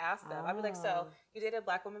 Because I asked them, I'd be like, so you dated a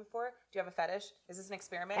black woman before? Do you have a fetish? Is this an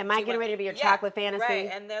experiment? Am I getting ready to be your chocolate fantasy? Right.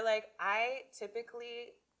 And they're like, I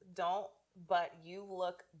typically don't, but you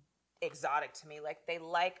look exotic to me. Like they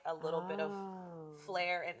like a little bit of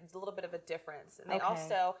flair and a little bit of a difference. And they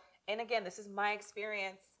also, and again, this is my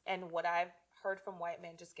experience and what I've heard from white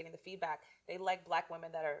men, just getting the feedback. They like black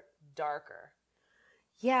women that are darker.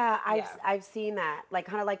 Yeah, I've seen that. Like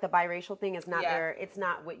kind of like the biracial thing is not there. It's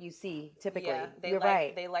not what you see typically. Yeah, You're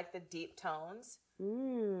right. They like the deep tones.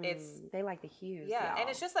 They like the hues. Yeah, y'all.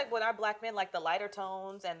 And it's just like when our black men like the lighter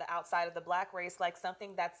tones and the outside of the black race, like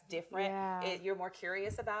something that's different. Yeah. You're more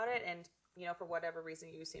curious about it, and you know for whatever reason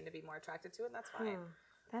you seem to be more attracted to it, and that's fine.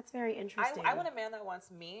 That's very interesting. I want a man that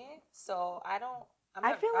wants me, so I don't. I'm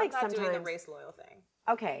not sometimes doing the race loyal thing.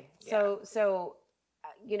 Okay, so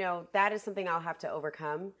you know that is something I'll have to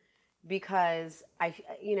overcome because and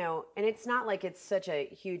it's not like it's such a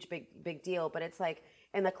huge big deal, but it's like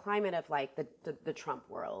in the climate of like the Trump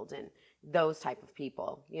world and those type of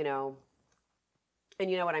people, you know, and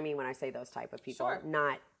you know what I mean when I say those type of people,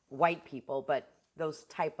 not white people, but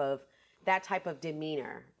that type of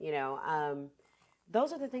demeanor, you know,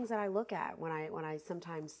 those are the things that I look at when I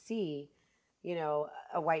sometimes see, you know,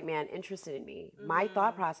 a white man interested in me. My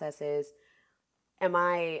thought process is, am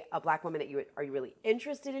I a black woman are you really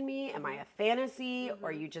interested in me? Am I a fantasy? Or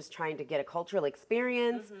are you just trying to get a cultural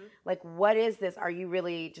experience? Like, what is this? Are you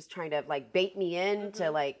really just trying to like bait me in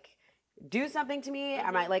to like do something to me?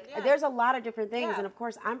 Am I like, there's a lot of different things. And of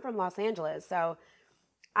course I'm from Los Angeles, so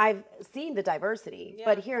I've seen the diversity,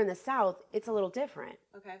 but here in the South, it's a little different.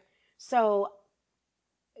 Okay. So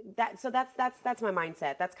that's my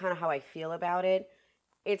mindset. That's kind of how I feel about it.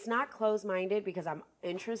 It's not closed-minded because I'm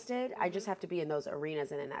interested. I just have to be in those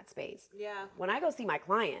arenas and in that space. Yeah. When I go see my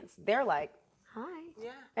clients, they're like, hi.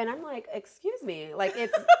 Yeah. And I'm like, excuse me. Like,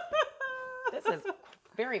 it's, this is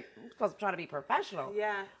I'm supposed to try to be professional.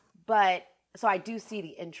 Yeah. But, so I do see the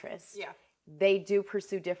interest. Yeah. They do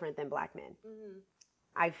pursue different than black men.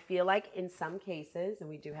 I feel like in some cases, and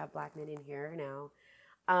we do have black men in here now,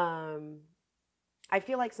 I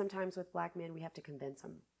feel like sometimes with black men, we have to convince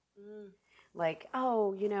them. Like,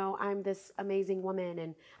 oh, you know, I'm this amazing woman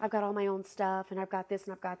and I've got all my own stuff and I've got this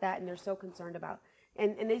and I've got that. And they're so concerned about,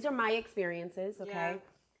 and these are my experiences, okay? Yeah.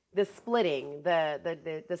 The splitting,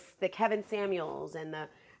 the Kevin Samuels and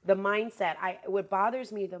the mindset. What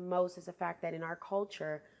bothers me the most is the fact that in our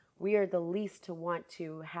culture, we are the least to want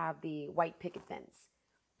to have the white picket fence.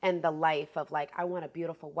 And the life of like, I want a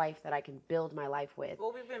beautiful wife that I can build my life with.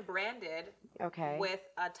 Well, we've been branded with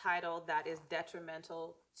a title that is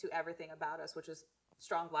detrimental to everything about us, which is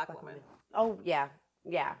strong black woman. Oh, yeah.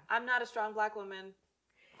 Yeah. I'm not a strong black woman.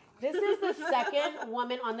 This is the second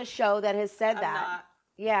woman on the show that has said that. Not.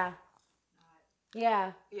 Yeah.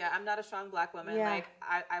 Yeah. Yeah, I'm not a strong black woman. Yeah. Like,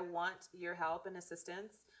 I want your help and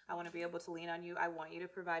assistance. I want to be able to lean on you. I want you to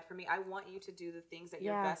provide for me. I want you to do the things that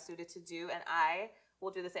you're best suited to do. And I will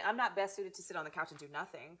do the same. I'm not best suited to sit on the couch and do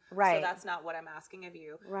nothing. Right. So that's not what I'm asking of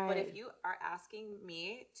you. Right. But if you are asking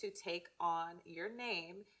me to take on your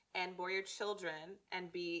name and bear your children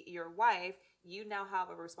and be your wife, you now have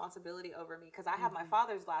a responsibility over me because I have my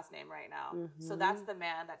father's last name right now. So that's the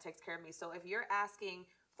man that takes care of me. So if you're asking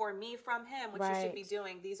for me from him, which you should be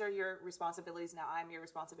doing, these are your responsibilities now. I'm your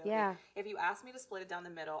responsibility. Yeah. If you ask me to split it down the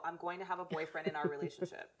middle, I'm going to have a boyfriend in our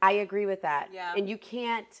relationship. I agree with that. Yeah. And you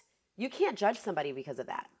can't judge somebody because of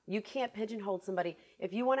that. You can't pigeonhole somebody.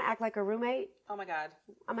 If you want to act like a roommate, oh my God,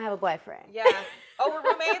 I'm gonna have a boyfriend. Yeah. Oh, we're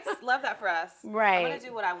roommates. Love that for us. Right. I'm gonna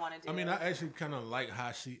do what I want to do. I mean, I actually kind of like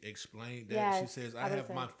how she explained that. Yes, she says, "I have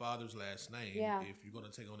my father's last name. Yeah. If you're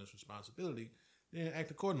gonna take on this responsibility, then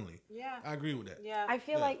act accordingly." Yeah. I agree with that. Yeah. I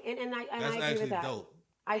feel like, and I agree with that. That's actually dope.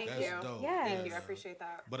 Thank you. Dope. Yes. Thank you. I appreciate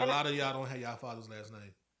that. But a lot of y'all don't have y'all father's last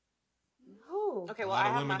name. Who? Okay, well, I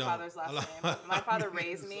have my father's last name. My father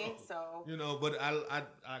raised me, so. You know, but I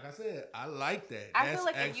like I said, I like that. I feel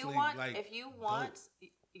like if you want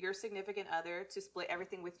your significant other to split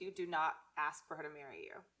everything with you, do not ask for her to marry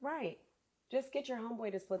you. Right. Just get your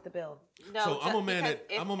homeboy to split the bill. No. So I'm a man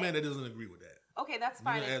that doesn't agree with that. Okay, that's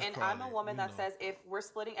fine. And Carly, I'm a woman that says if we're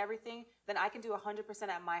splitting everything, then I can do 100%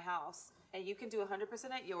 at my house, and you can do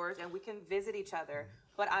 100% at yours, and we can visit each other.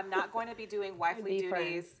 But I'm not going to be doing wifely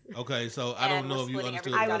duties. Okay, so I don't know if you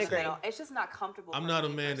understood. I would agree. It's just not comfortable. I'm not a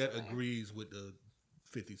man that agrees with the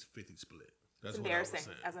 50-50 split. That's what I was saying.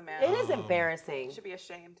 As a man. It is embarrassing. You should be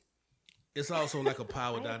ashamed. It's also like a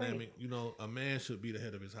power dynamic. You know, a man should be the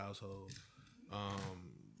head of his household.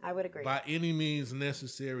 I would agree. By any means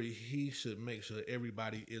necessary, he should make sure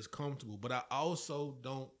everybody is comfortable. But I also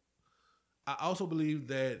believe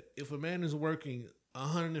that if a man is working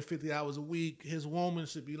 150 hours a week, his woman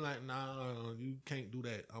should be like, nah, you can't do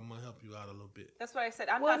that. I'm gonna help you out a little bit. That's what I said.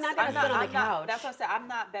 I'm not that's what I said. I'm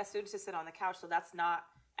not best suited to sit on the couch, so that's not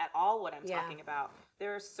at all what I'm talking about.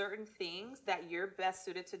 There are certain things that you're best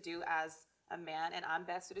suited to do as a man and I'm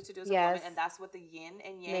best suited to do as a woman, and that's what the yin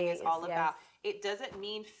and yang is all about. It doesn't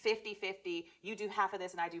mean 50-50, you do half of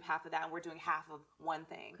this and I do half of that and we're doing half of one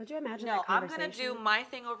thing. Could you imagine that conversation? I'm going to do my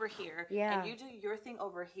thing over here and you do your thing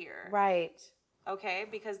over here. Right. Okay?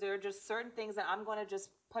 Because there are just certain things that I'm going to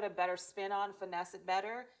just put a better spin on, finesse it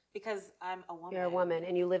better because I'm a woman. You're a woman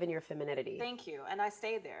and you live in your femininity. Thank you. And I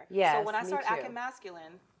stay there. Yes, so when I start acting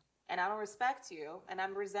masculine and I don't respect you and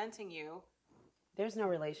I'm resenting you, there's no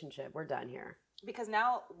relationship. We're done here. Because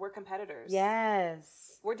now we're competitors.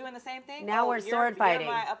 Yes. We're doing the same thing. Now we're sword fighting.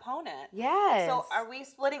 You're my opponent. Yes. So are we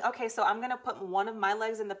splitting? Okay, so I'm going to put one of my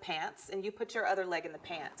legs in the pants and you put your other leg in the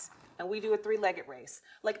pants. And we do a 3-legged race.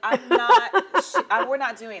 Like, I'm not, we're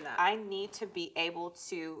not doing that. I need to be able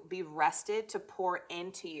to be rested to pour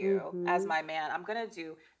into you as my man. I'm going to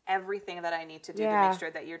do everything that I need to do to make sure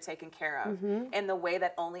that you're taken care of in the way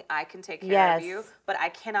that only I can take care of you, but I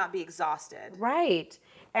cannot be exhausted. Right.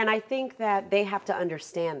 And I think that they have to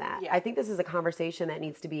understand that. I think this is a conversation that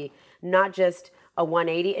needs to be not just a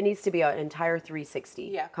 180, it needs to be an entire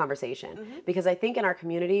 360 conversation. Because I think in our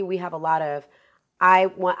community, we have a lot of, I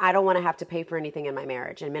don't want to have to pay for anything in my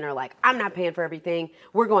marriage. And men are like, I'm not paying for everything.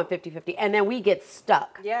 We're going 50-50. And then we get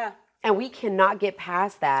stuck. Yeah. And we cannot get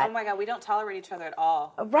past that. Oh my God, we don't tolerate each other at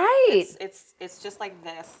all. Right. It's just like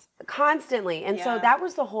this. Constantly. And so that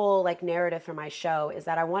was the whole like narrative for my show, is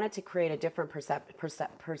that I wanted to create a different perspective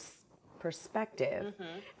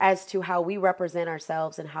as to how we represent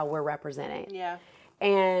ourselves and how we're representing. Yeah.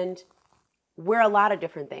 And we're a lot of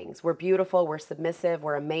different things. We're beautiful, we're submissive,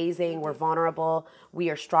 we're amazing, we're vulnerable, we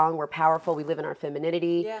are strong, we're powerful, we live in our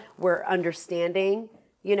femininity, we're understanding.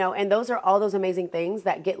 You know, and those are all those amazing things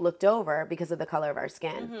that get looked over because of the color of our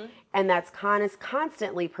skin. And that's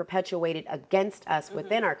constantly perpetuated against us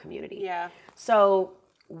within our community. Yeah. So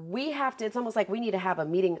we have to, it's almost like we need to have a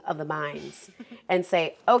meeting of the minds and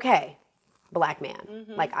say, okay, Black man,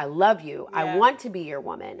 like I love you. I want to be your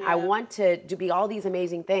woman. I want to be all these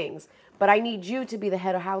amazing things, but I need you to be the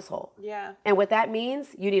head of household. Yeah. And what that means,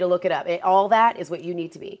 you need to look it up. All that is what you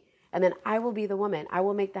need to be. And then I will be the woman. I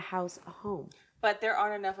will make the house a home. But there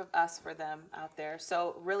aren't enough of us for them out there.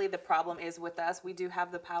 So really the problem is with us. We do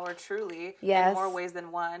have the power truly in more ways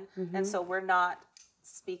than one. And so we're not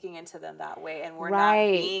speaking into them that way. And we're not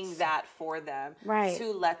being that for them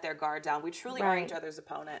to let their guard down. We truly are each other's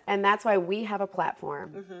opponent. And that's why we have a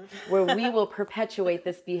platform where we will perpetuate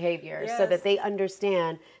this behavior so that they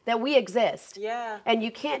understand that we exist. Yeah. And you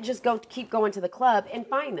can't just keep going to the club and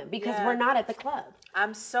find them because we're not at the club.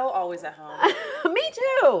 I'm so always at home. Me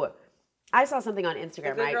too. I saw something on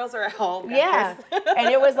Instagram, the girls are at home. Guys. Yeah. And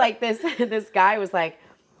it was like this guy was like,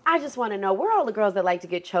 I just want to know, where are all the girls that like to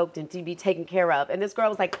get choked and to be taken care of? And this girl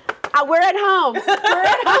was like, we're at home. We're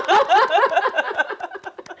at home.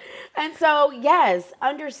 And so, yes,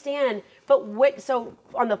 understand. But so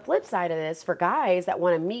on the flip side of this, for guys that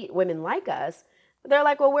want to meet women like us, they're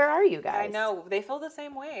like, well, where are you guys? I know. They feel the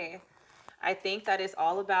same way. I think that it's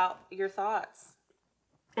all about your thoughts.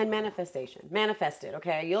 And manifestation. Manifest it,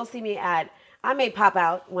 okay? You'll see me I may pop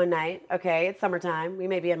out one night, okay? It's summertime. We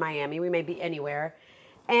may be in Miami. We may be anywhere.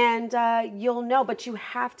 And you'll know, but you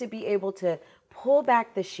have to be able to pull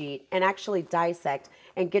back the sheet and actually dissect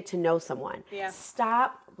and get to know someone. Yeah.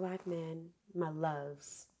 Stop, Black men, my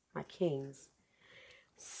loves, my kings.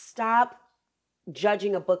 Stop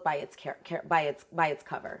judging a book by its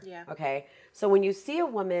cover. Yeah. Okay? So when you see a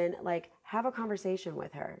woman, like, have a conversation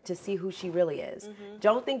with her to see who she really is.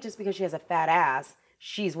 Don't think just because she has a fat ass,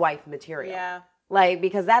 she's wife material. Yeah. Like,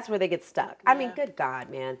 because that's where they get stuck. I mean, good God,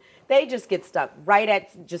 man. They just get stuck right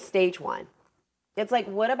at just stage 1. It's like,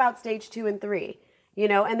 what about stage 2 and 3? You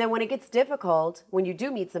know, and then when it gets difficult, when you do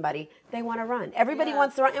meet somebody, they want to run. Everybody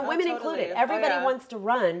wants to run, and women included. Everybody wants to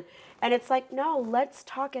run. And it's like, no, let's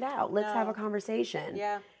talk it out. Let's have a conversation.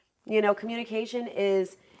 Yeah. You know, communication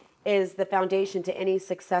is is the foundation to any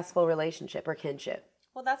successful relationship or kinship.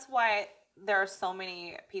 Well, that's why there are so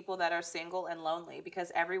many people that are single and lonely,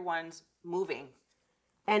 because everyone's moving.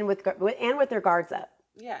 And with their guards up.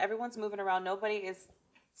 Yeah, everyone's moving around. Nobody is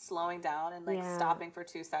slowing down and like stopping for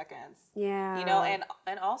 2 seconds. Yeah. You know,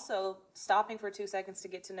 and also stopping for 2 seconds to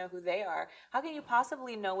get to know who they are. How can you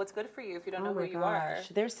possibly know what's good for you if you don't know who you are?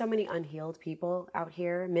 There's so many unhealed people out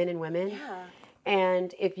here, men and women. Yeah.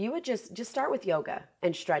 And if you would just start with yoga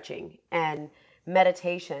and stretching and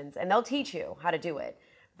meditations, and they'll teach you how to do it.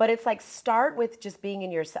 But it's like, start with just being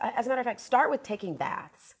in your, as a matter of fact, start with taking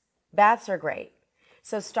baths. Baths are great.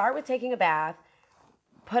 So start with taking a bath,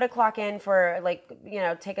 put a clock in for like, you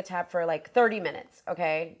know, take a tap for like 30 minutes,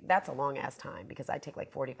 okay? That's a long ass time because I take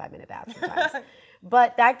like 45-minute baths sometimes.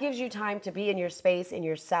 But that gives you time to be in your space, in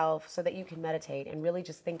yourself, so that you can meditate and really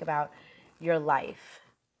just think about your life.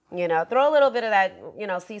 You know, throw a little bit of that, you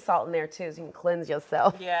know, sea salt in there too, so you can cleanse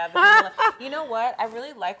yourself. Yeah. You know what? I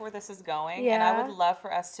really like where this is going. Yeah. And I would love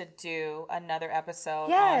for us to do another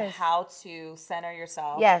episode on how to center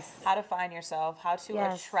yourself. Yes. How to find yourself, how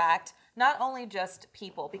to attract not only just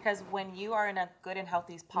people, because when you are in a good and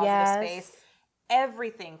healthy, positive space,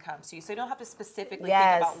 everything comes to you. So you don't have to specifically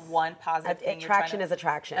think about one positive thing. Attraction is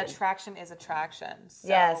attraction. Attraction is attraction. So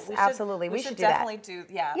yes, absolutely. We should do definitely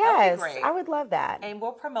that. Yes, that would be great. I would love that. And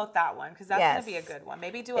we'll promote that one because that's going to be a good one.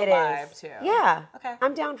 Maybe do a live too. Yeah. Okay.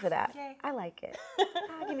 I'm down for that. Yay. I like it.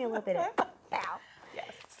 Give me a little bit of bow.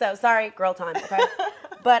 Yes. So sorry, girl time. Okay.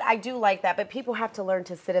 But I do like that. But people have to learn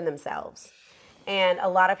to sit in themselves. And a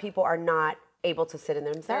lot of people are not able to sit in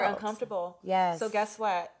themselves. They're uncomfortable. Yes. So guess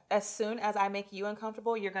what? As soon as I make you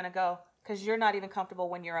uncomfortable, you're going to go, because you're not even comfortable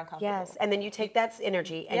when you're uncomfortable. Yes. And then you take that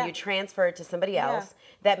energy and you transfer it to somebody else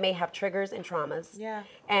that may have triggers and traumas. Yeah.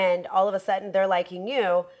 And all of a sudden they're liking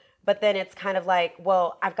you. But then it's kind of like,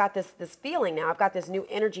 well, I've got this feeling now. I've got this new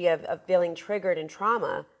energy of feeling triggered and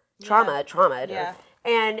trauma. Yeah.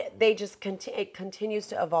 And they just it continues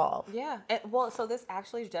to evolve. Yeah. Well, so this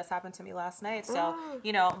actually just happened to me last night. So,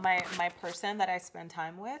 you know, my person that I spend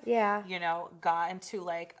time with, you know, got into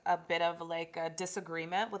like a bit of like a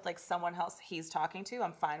disagreement with like someone else he's talking to.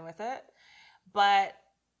 I'm fine with it. But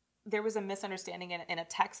there was a misunderstanding in a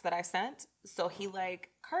text that I sent. So he like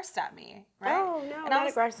cursed at me, right? Oh, no, not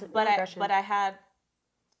aggression. But I had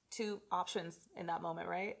two options in that moment,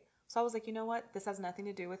 right? So I was like, you know what? This has nothing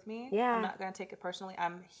to do with me. Yeah. I'm not going to take it personally.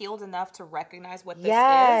 I'm healed enough to recognize what this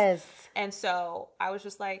is. And so I was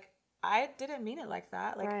just like, I didn't mean it like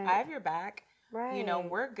that. Like, I have your back. Right. You know,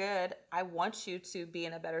 we're good. I want you to be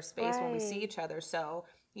in a better space when we see each other. So,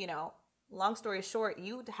 you know, long story short,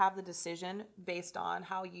 you have the decision based on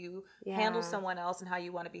how you handle someone else and how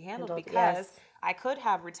you want to be handled. Because I could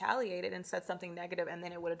have retaliated and said something negative, and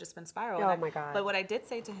then it would have just been spiraled. Oh, my God. But what I did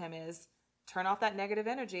say to him is, turn off that negative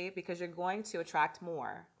energy because you're going to attract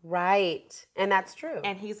more. Right. And that's true.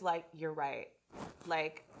 And he's like, you're right.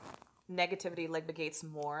 Like, negativity like negates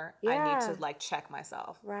more. I need to like check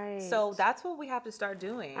myself. Right. So that's what we have to start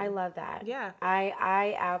doing. I love that. Yeah.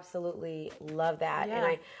 I absolutely love that. Yeah.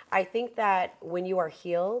 And I think that when you are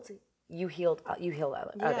healed, you heal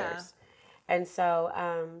others. And so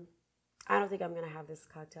I don't think I'm going to have this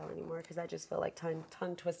cocktail anymore because I just feel like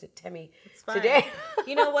tongue twisted Timmy today.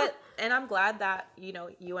 You know what? And I'm glad that, you know,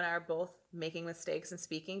 you and I are both making mistakes and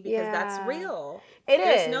speaking because that's real.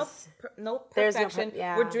 There's no perfection.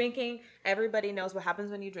 We're drinking. Everybody knows what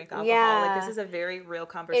happens when you drink alcohol. Like, this is a very real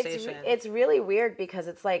conversation. It's really weird because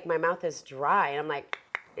it's like my mouth is dry and I'm like,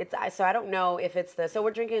 so I don't know if it's so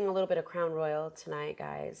we're drinking a little bit of Crown Royal tonight,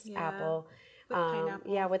 guys. Apple.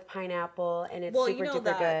 Pineapple. With pineapple, and it's super you know duper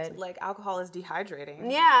that, good. Like, alcohol is dehydrating.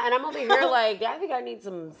 Yeah, and I'm over here like, I think I need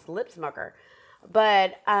some lip smucker.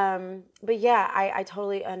 But yeah, I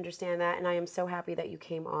totally understand that, and I am so happy that you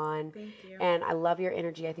came on. Thank you. And I love your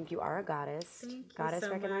energy. I think you are a goddess. Thank goddess you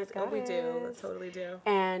so recognized much. goddess. Oh, we do. Totally do.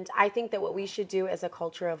 And I think that what we should do as a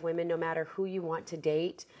culture of women, no matter who you want to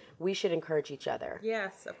date, we should encourage each other.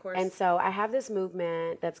 Yes, of course. And so I have this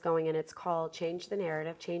movement that's going, and it's called Changing the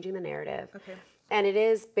Narrative. Okay. And it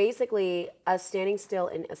is basically us standing still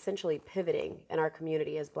and essentially pivoting in our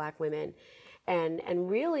community as Black women and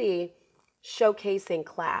really showcasing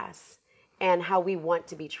class and how we want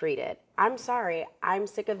to be treated. I'm sorry, I'm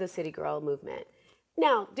sick of the city girl movement.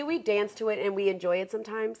 Now, do we dance to it and we enjoy it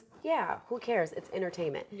sometimes? Yeah, who cares? It's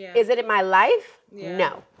entertainment. Yeah. Is it in my life? Yeah.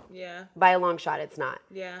 No. Yeah. By a long shot, it's not.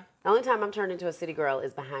 Yeah. The only time I'm turned into a city girl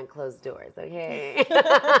is behind closed doors, okay?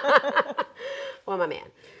 Well, my man.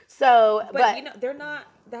 So, but you know, they're not,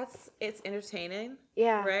 it's entertaining.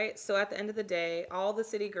 Yeah. Right? So at the end of the day, all the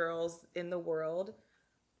city girls in the world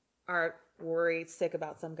are worried, sick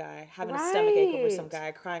about some guy, having a stomach ache over some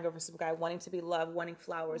guy, crying over some guy, wanting to be loved, wanting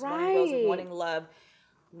flowers, wanting roses, wanting love.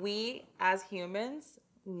 We as humans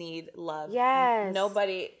need love. Yes.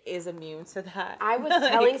 Nobody is immune to that. I was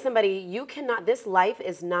telling somebody, this life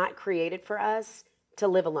is not created for us to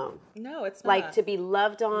live alone. No, it's not. Like to be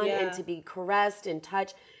loved on and to be caressed and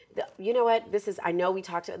touched. You know what? I know we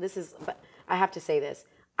talked about this, but I have to say this.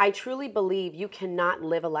 I truly believe you cannot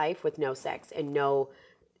live a life with no sex and no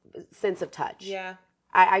sense of touch. Yeah.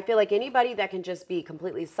 I feel like anybody that can just be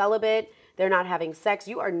completely celibate, they're not having sex,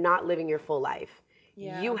 you are not living your full life.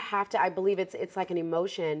 Yeah. You have to, I believe it's like an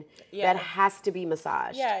emotion that has to be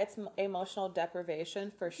massaged. Yeah, it's emotional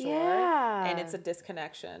deprivation for sure. Yeah. And it's a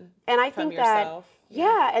disconnection and I from think yourself.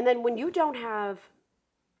 And then when you don't have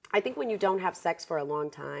sex for a long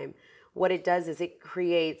time, what it does is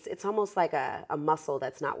it's almost like a muscle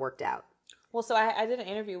that's not worked out. Well, so I did an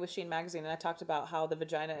interview with Sheen Magazine, and I talked about how the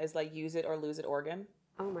vagina is like use it or lose it organ.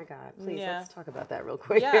 Oh my God, please let's talk about that real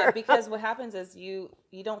quick. Yeah, because what happens is you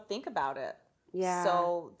don't think about it. Yeah.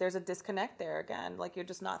 So there's a disconnect there again. Like you're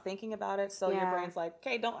just not thinking about it. So your brain's like,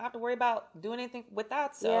 okay, don't have to worry about doing anything with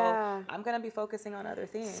that. So I'm going to be focusing on other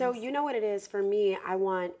things. So you know what it is for me? I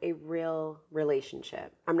want a real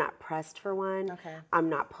relationship. I'm not pressed for one. Okay. I'm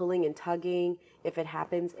not pulling and tugging. If it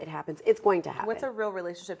happens, it happens. It's going to happen. What's a real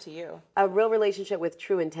relationship to you? A real relationship with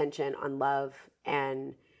true intention on love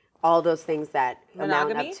and all those things that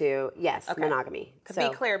monogamy? amount up to, monogamy. To be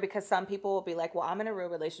clear, because some people will be like, well, I'm in a real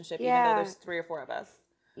relationship, even though there's 3 or 4 of us.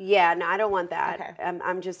 Yeah, no, I don't want that. Okay.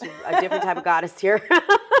 I'm just a different type of goddess here.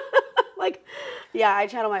 I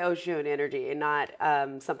channel my Oshun energy and not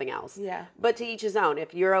something else. Yeah. But to each his own.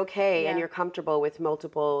 If you're okay and you're comfortable with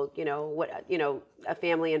multiple, a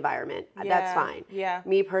family environment, that's fine. Yeah.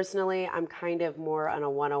 Me personally, I'm kind of more on a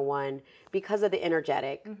one-on-one because of the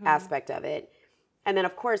energetic aspect of it. And then,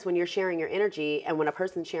 of course, when you're sharing your energy and when a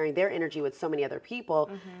person's sharing their energy with so many other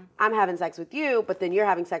people, I'm having sex with you, but then you're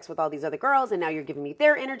having sex with all these other girls and now you're giving me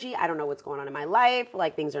their energy. I don't know what's going on in my life.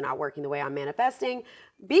 Like things are not working the way I'm manifesting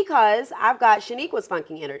because I've got Shaniqua's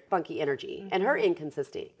funky energy and her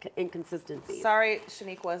inconsistencies. Sorry,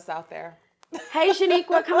 Shaniqua's out there. Hey,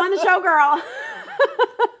 Shaniqua, come on the show, girl.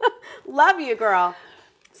 Love you, girl.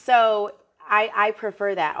 So I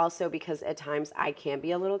prefer that also because at times I can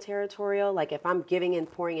be a little territorial. Like if I'm giving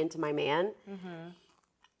and pouring into my man,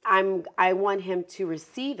 I want him to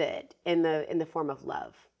receive it in the form of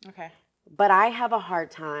love. Okay. But I have a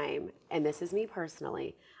hard time, and this is me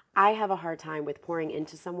personally, I have a hard time with pouring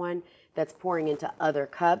into someone that's pouring into other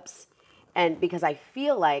cups. And because I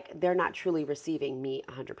feel like they're not truly receiving me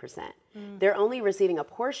 100%. They're only receiving a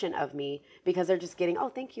portion of me because they're just getting, oh,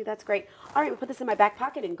 thank you, that's great. All right, we'll put this in my back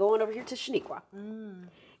pocket and go on over here to Shaniqua.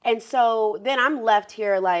 And so then I'm left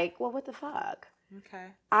here like, well, what the fuck? Okay.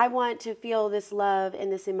 I want to feel this love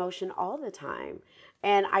and this emotion all the time.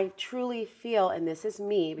 And I truly feel, and this is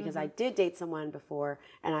me, because I did date someone before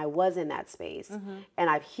and I was in that space. And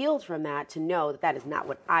I've healed from that to know that that is not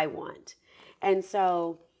what I want. And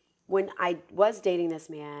so when I was dating this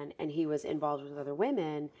man and he was involved with other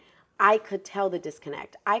women, I could tell the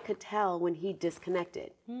disconnect. I could tell when he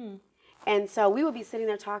disconnected. And so we would be sitting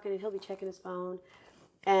there talking and he'll be checking his phone.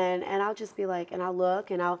 And I'll just be like, and I'll look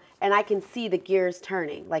and I can see the gears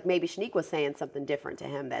turning. Like maybe Shanique was saying something different to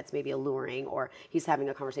him that's maybe alluring, or he's having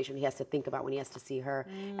a conversation he has to think about when he has to see her.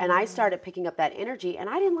 And I started picking up that energy and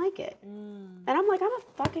I didn't like it. And I'm like, I'm a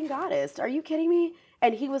fucking goddess. Are you kidding me?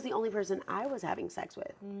 And he was the only person I was having sex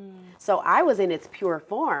with. So I was in its pure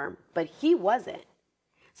form, but he wasn't.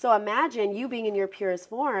 So imagine you being in your purest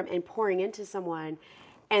form and pouring into someone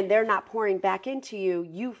and they're not pouring back into you.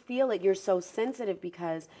 You feel it. You're so sensitive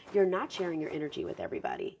because you're not sharing your energy with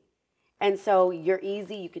everybody. And so you're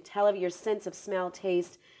easy. You could tell your sense of smell,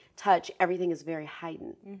 taste, touch, everything is very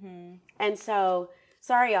heightened. And so,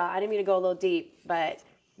 sorry, y'all. I didn't mean to go a little deep, but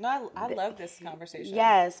no, I love this conversation.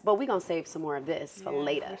 Yes, but we're gonna save some more of this for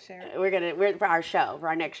later. We're for our show, for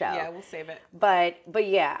our next show. Yeah, we'll save it. But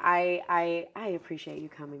yeah, I appreciate you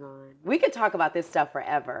coming on. We could talk about this stuff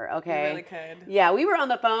forever. Okay. We really could. Yeah, we were on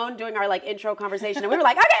the phone doing our intro conversation, and we were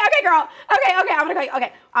like, okay, girl,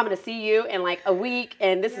 okay, I'm gonna see you in like a week,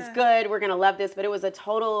 and this is good. We're gonna love this. But it was a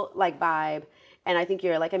total vibe. And I think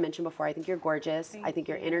you're, like I mentioned before, I think you're gorgeous. I think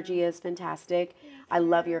your energy is fantastic. I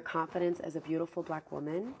love your confidence as a beautiful Black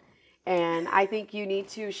woman. And I think you need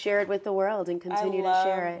to share it with the world and continue to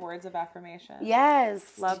share it. Words of affirmation.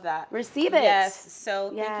 Yes. Love that. Receive it. Yes.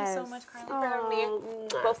 So thank you so much, Carly, for having me.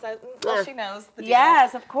 Both sides. Well, she knows the deal.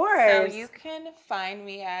 Yes, of course. So you can find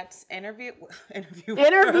me at interview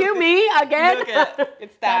me again.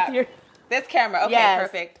 It's that. This camera. Okay,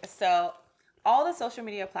 perfect. So all the social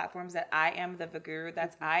media platforms that I am the Vaguru.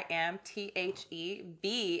 That's I am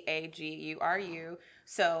TheVaguru.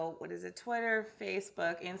 So what is it? Twitter,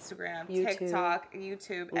 Facebook, Instagram, TikTok,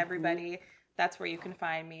 YouTube, everybody. That's where you can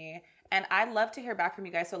find me. And I'd love to hear back from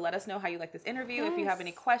you guys. So let us know how you like this interview. If you have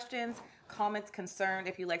any questions, comments, concerns,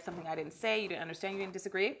 if you like something I didn't say, you didn't understand, you didn't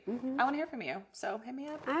disagree, I want to hear from you. So hit me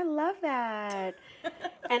up. I love that.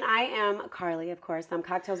 And I am Carly, of course. I'm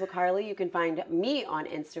Cocktails with Carly. You can find me on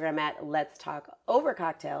Instagram at Let's Talk Over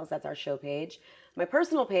Cocktails. That's our show page. My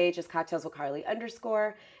personal page is Cocktails with Carly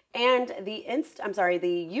 _. And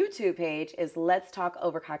the YouTube page is Let's Talk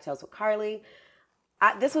Over Cocktails with Carly.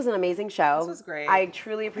 This was an amazing show. This was great. I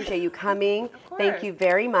truly appreciate you coming. Thank you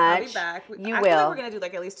very much. I'll be back. I feel will. like we're going to do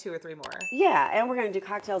like at least 2 or 3 more. Yeah, and we're going to do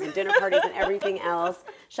cocktails and dinner parties and everything else.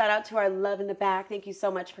 Shout out to our love in the back. Thank you so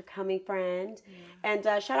much for coming, friend. And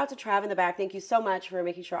shout out to Trav in the back. Thank you so much for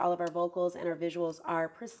making sure all of our vocals and our visuals are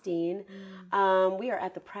pristine. We are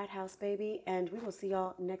at the Pratt House, baby, and we will see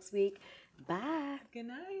y'all next week. Bye. Good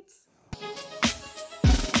night.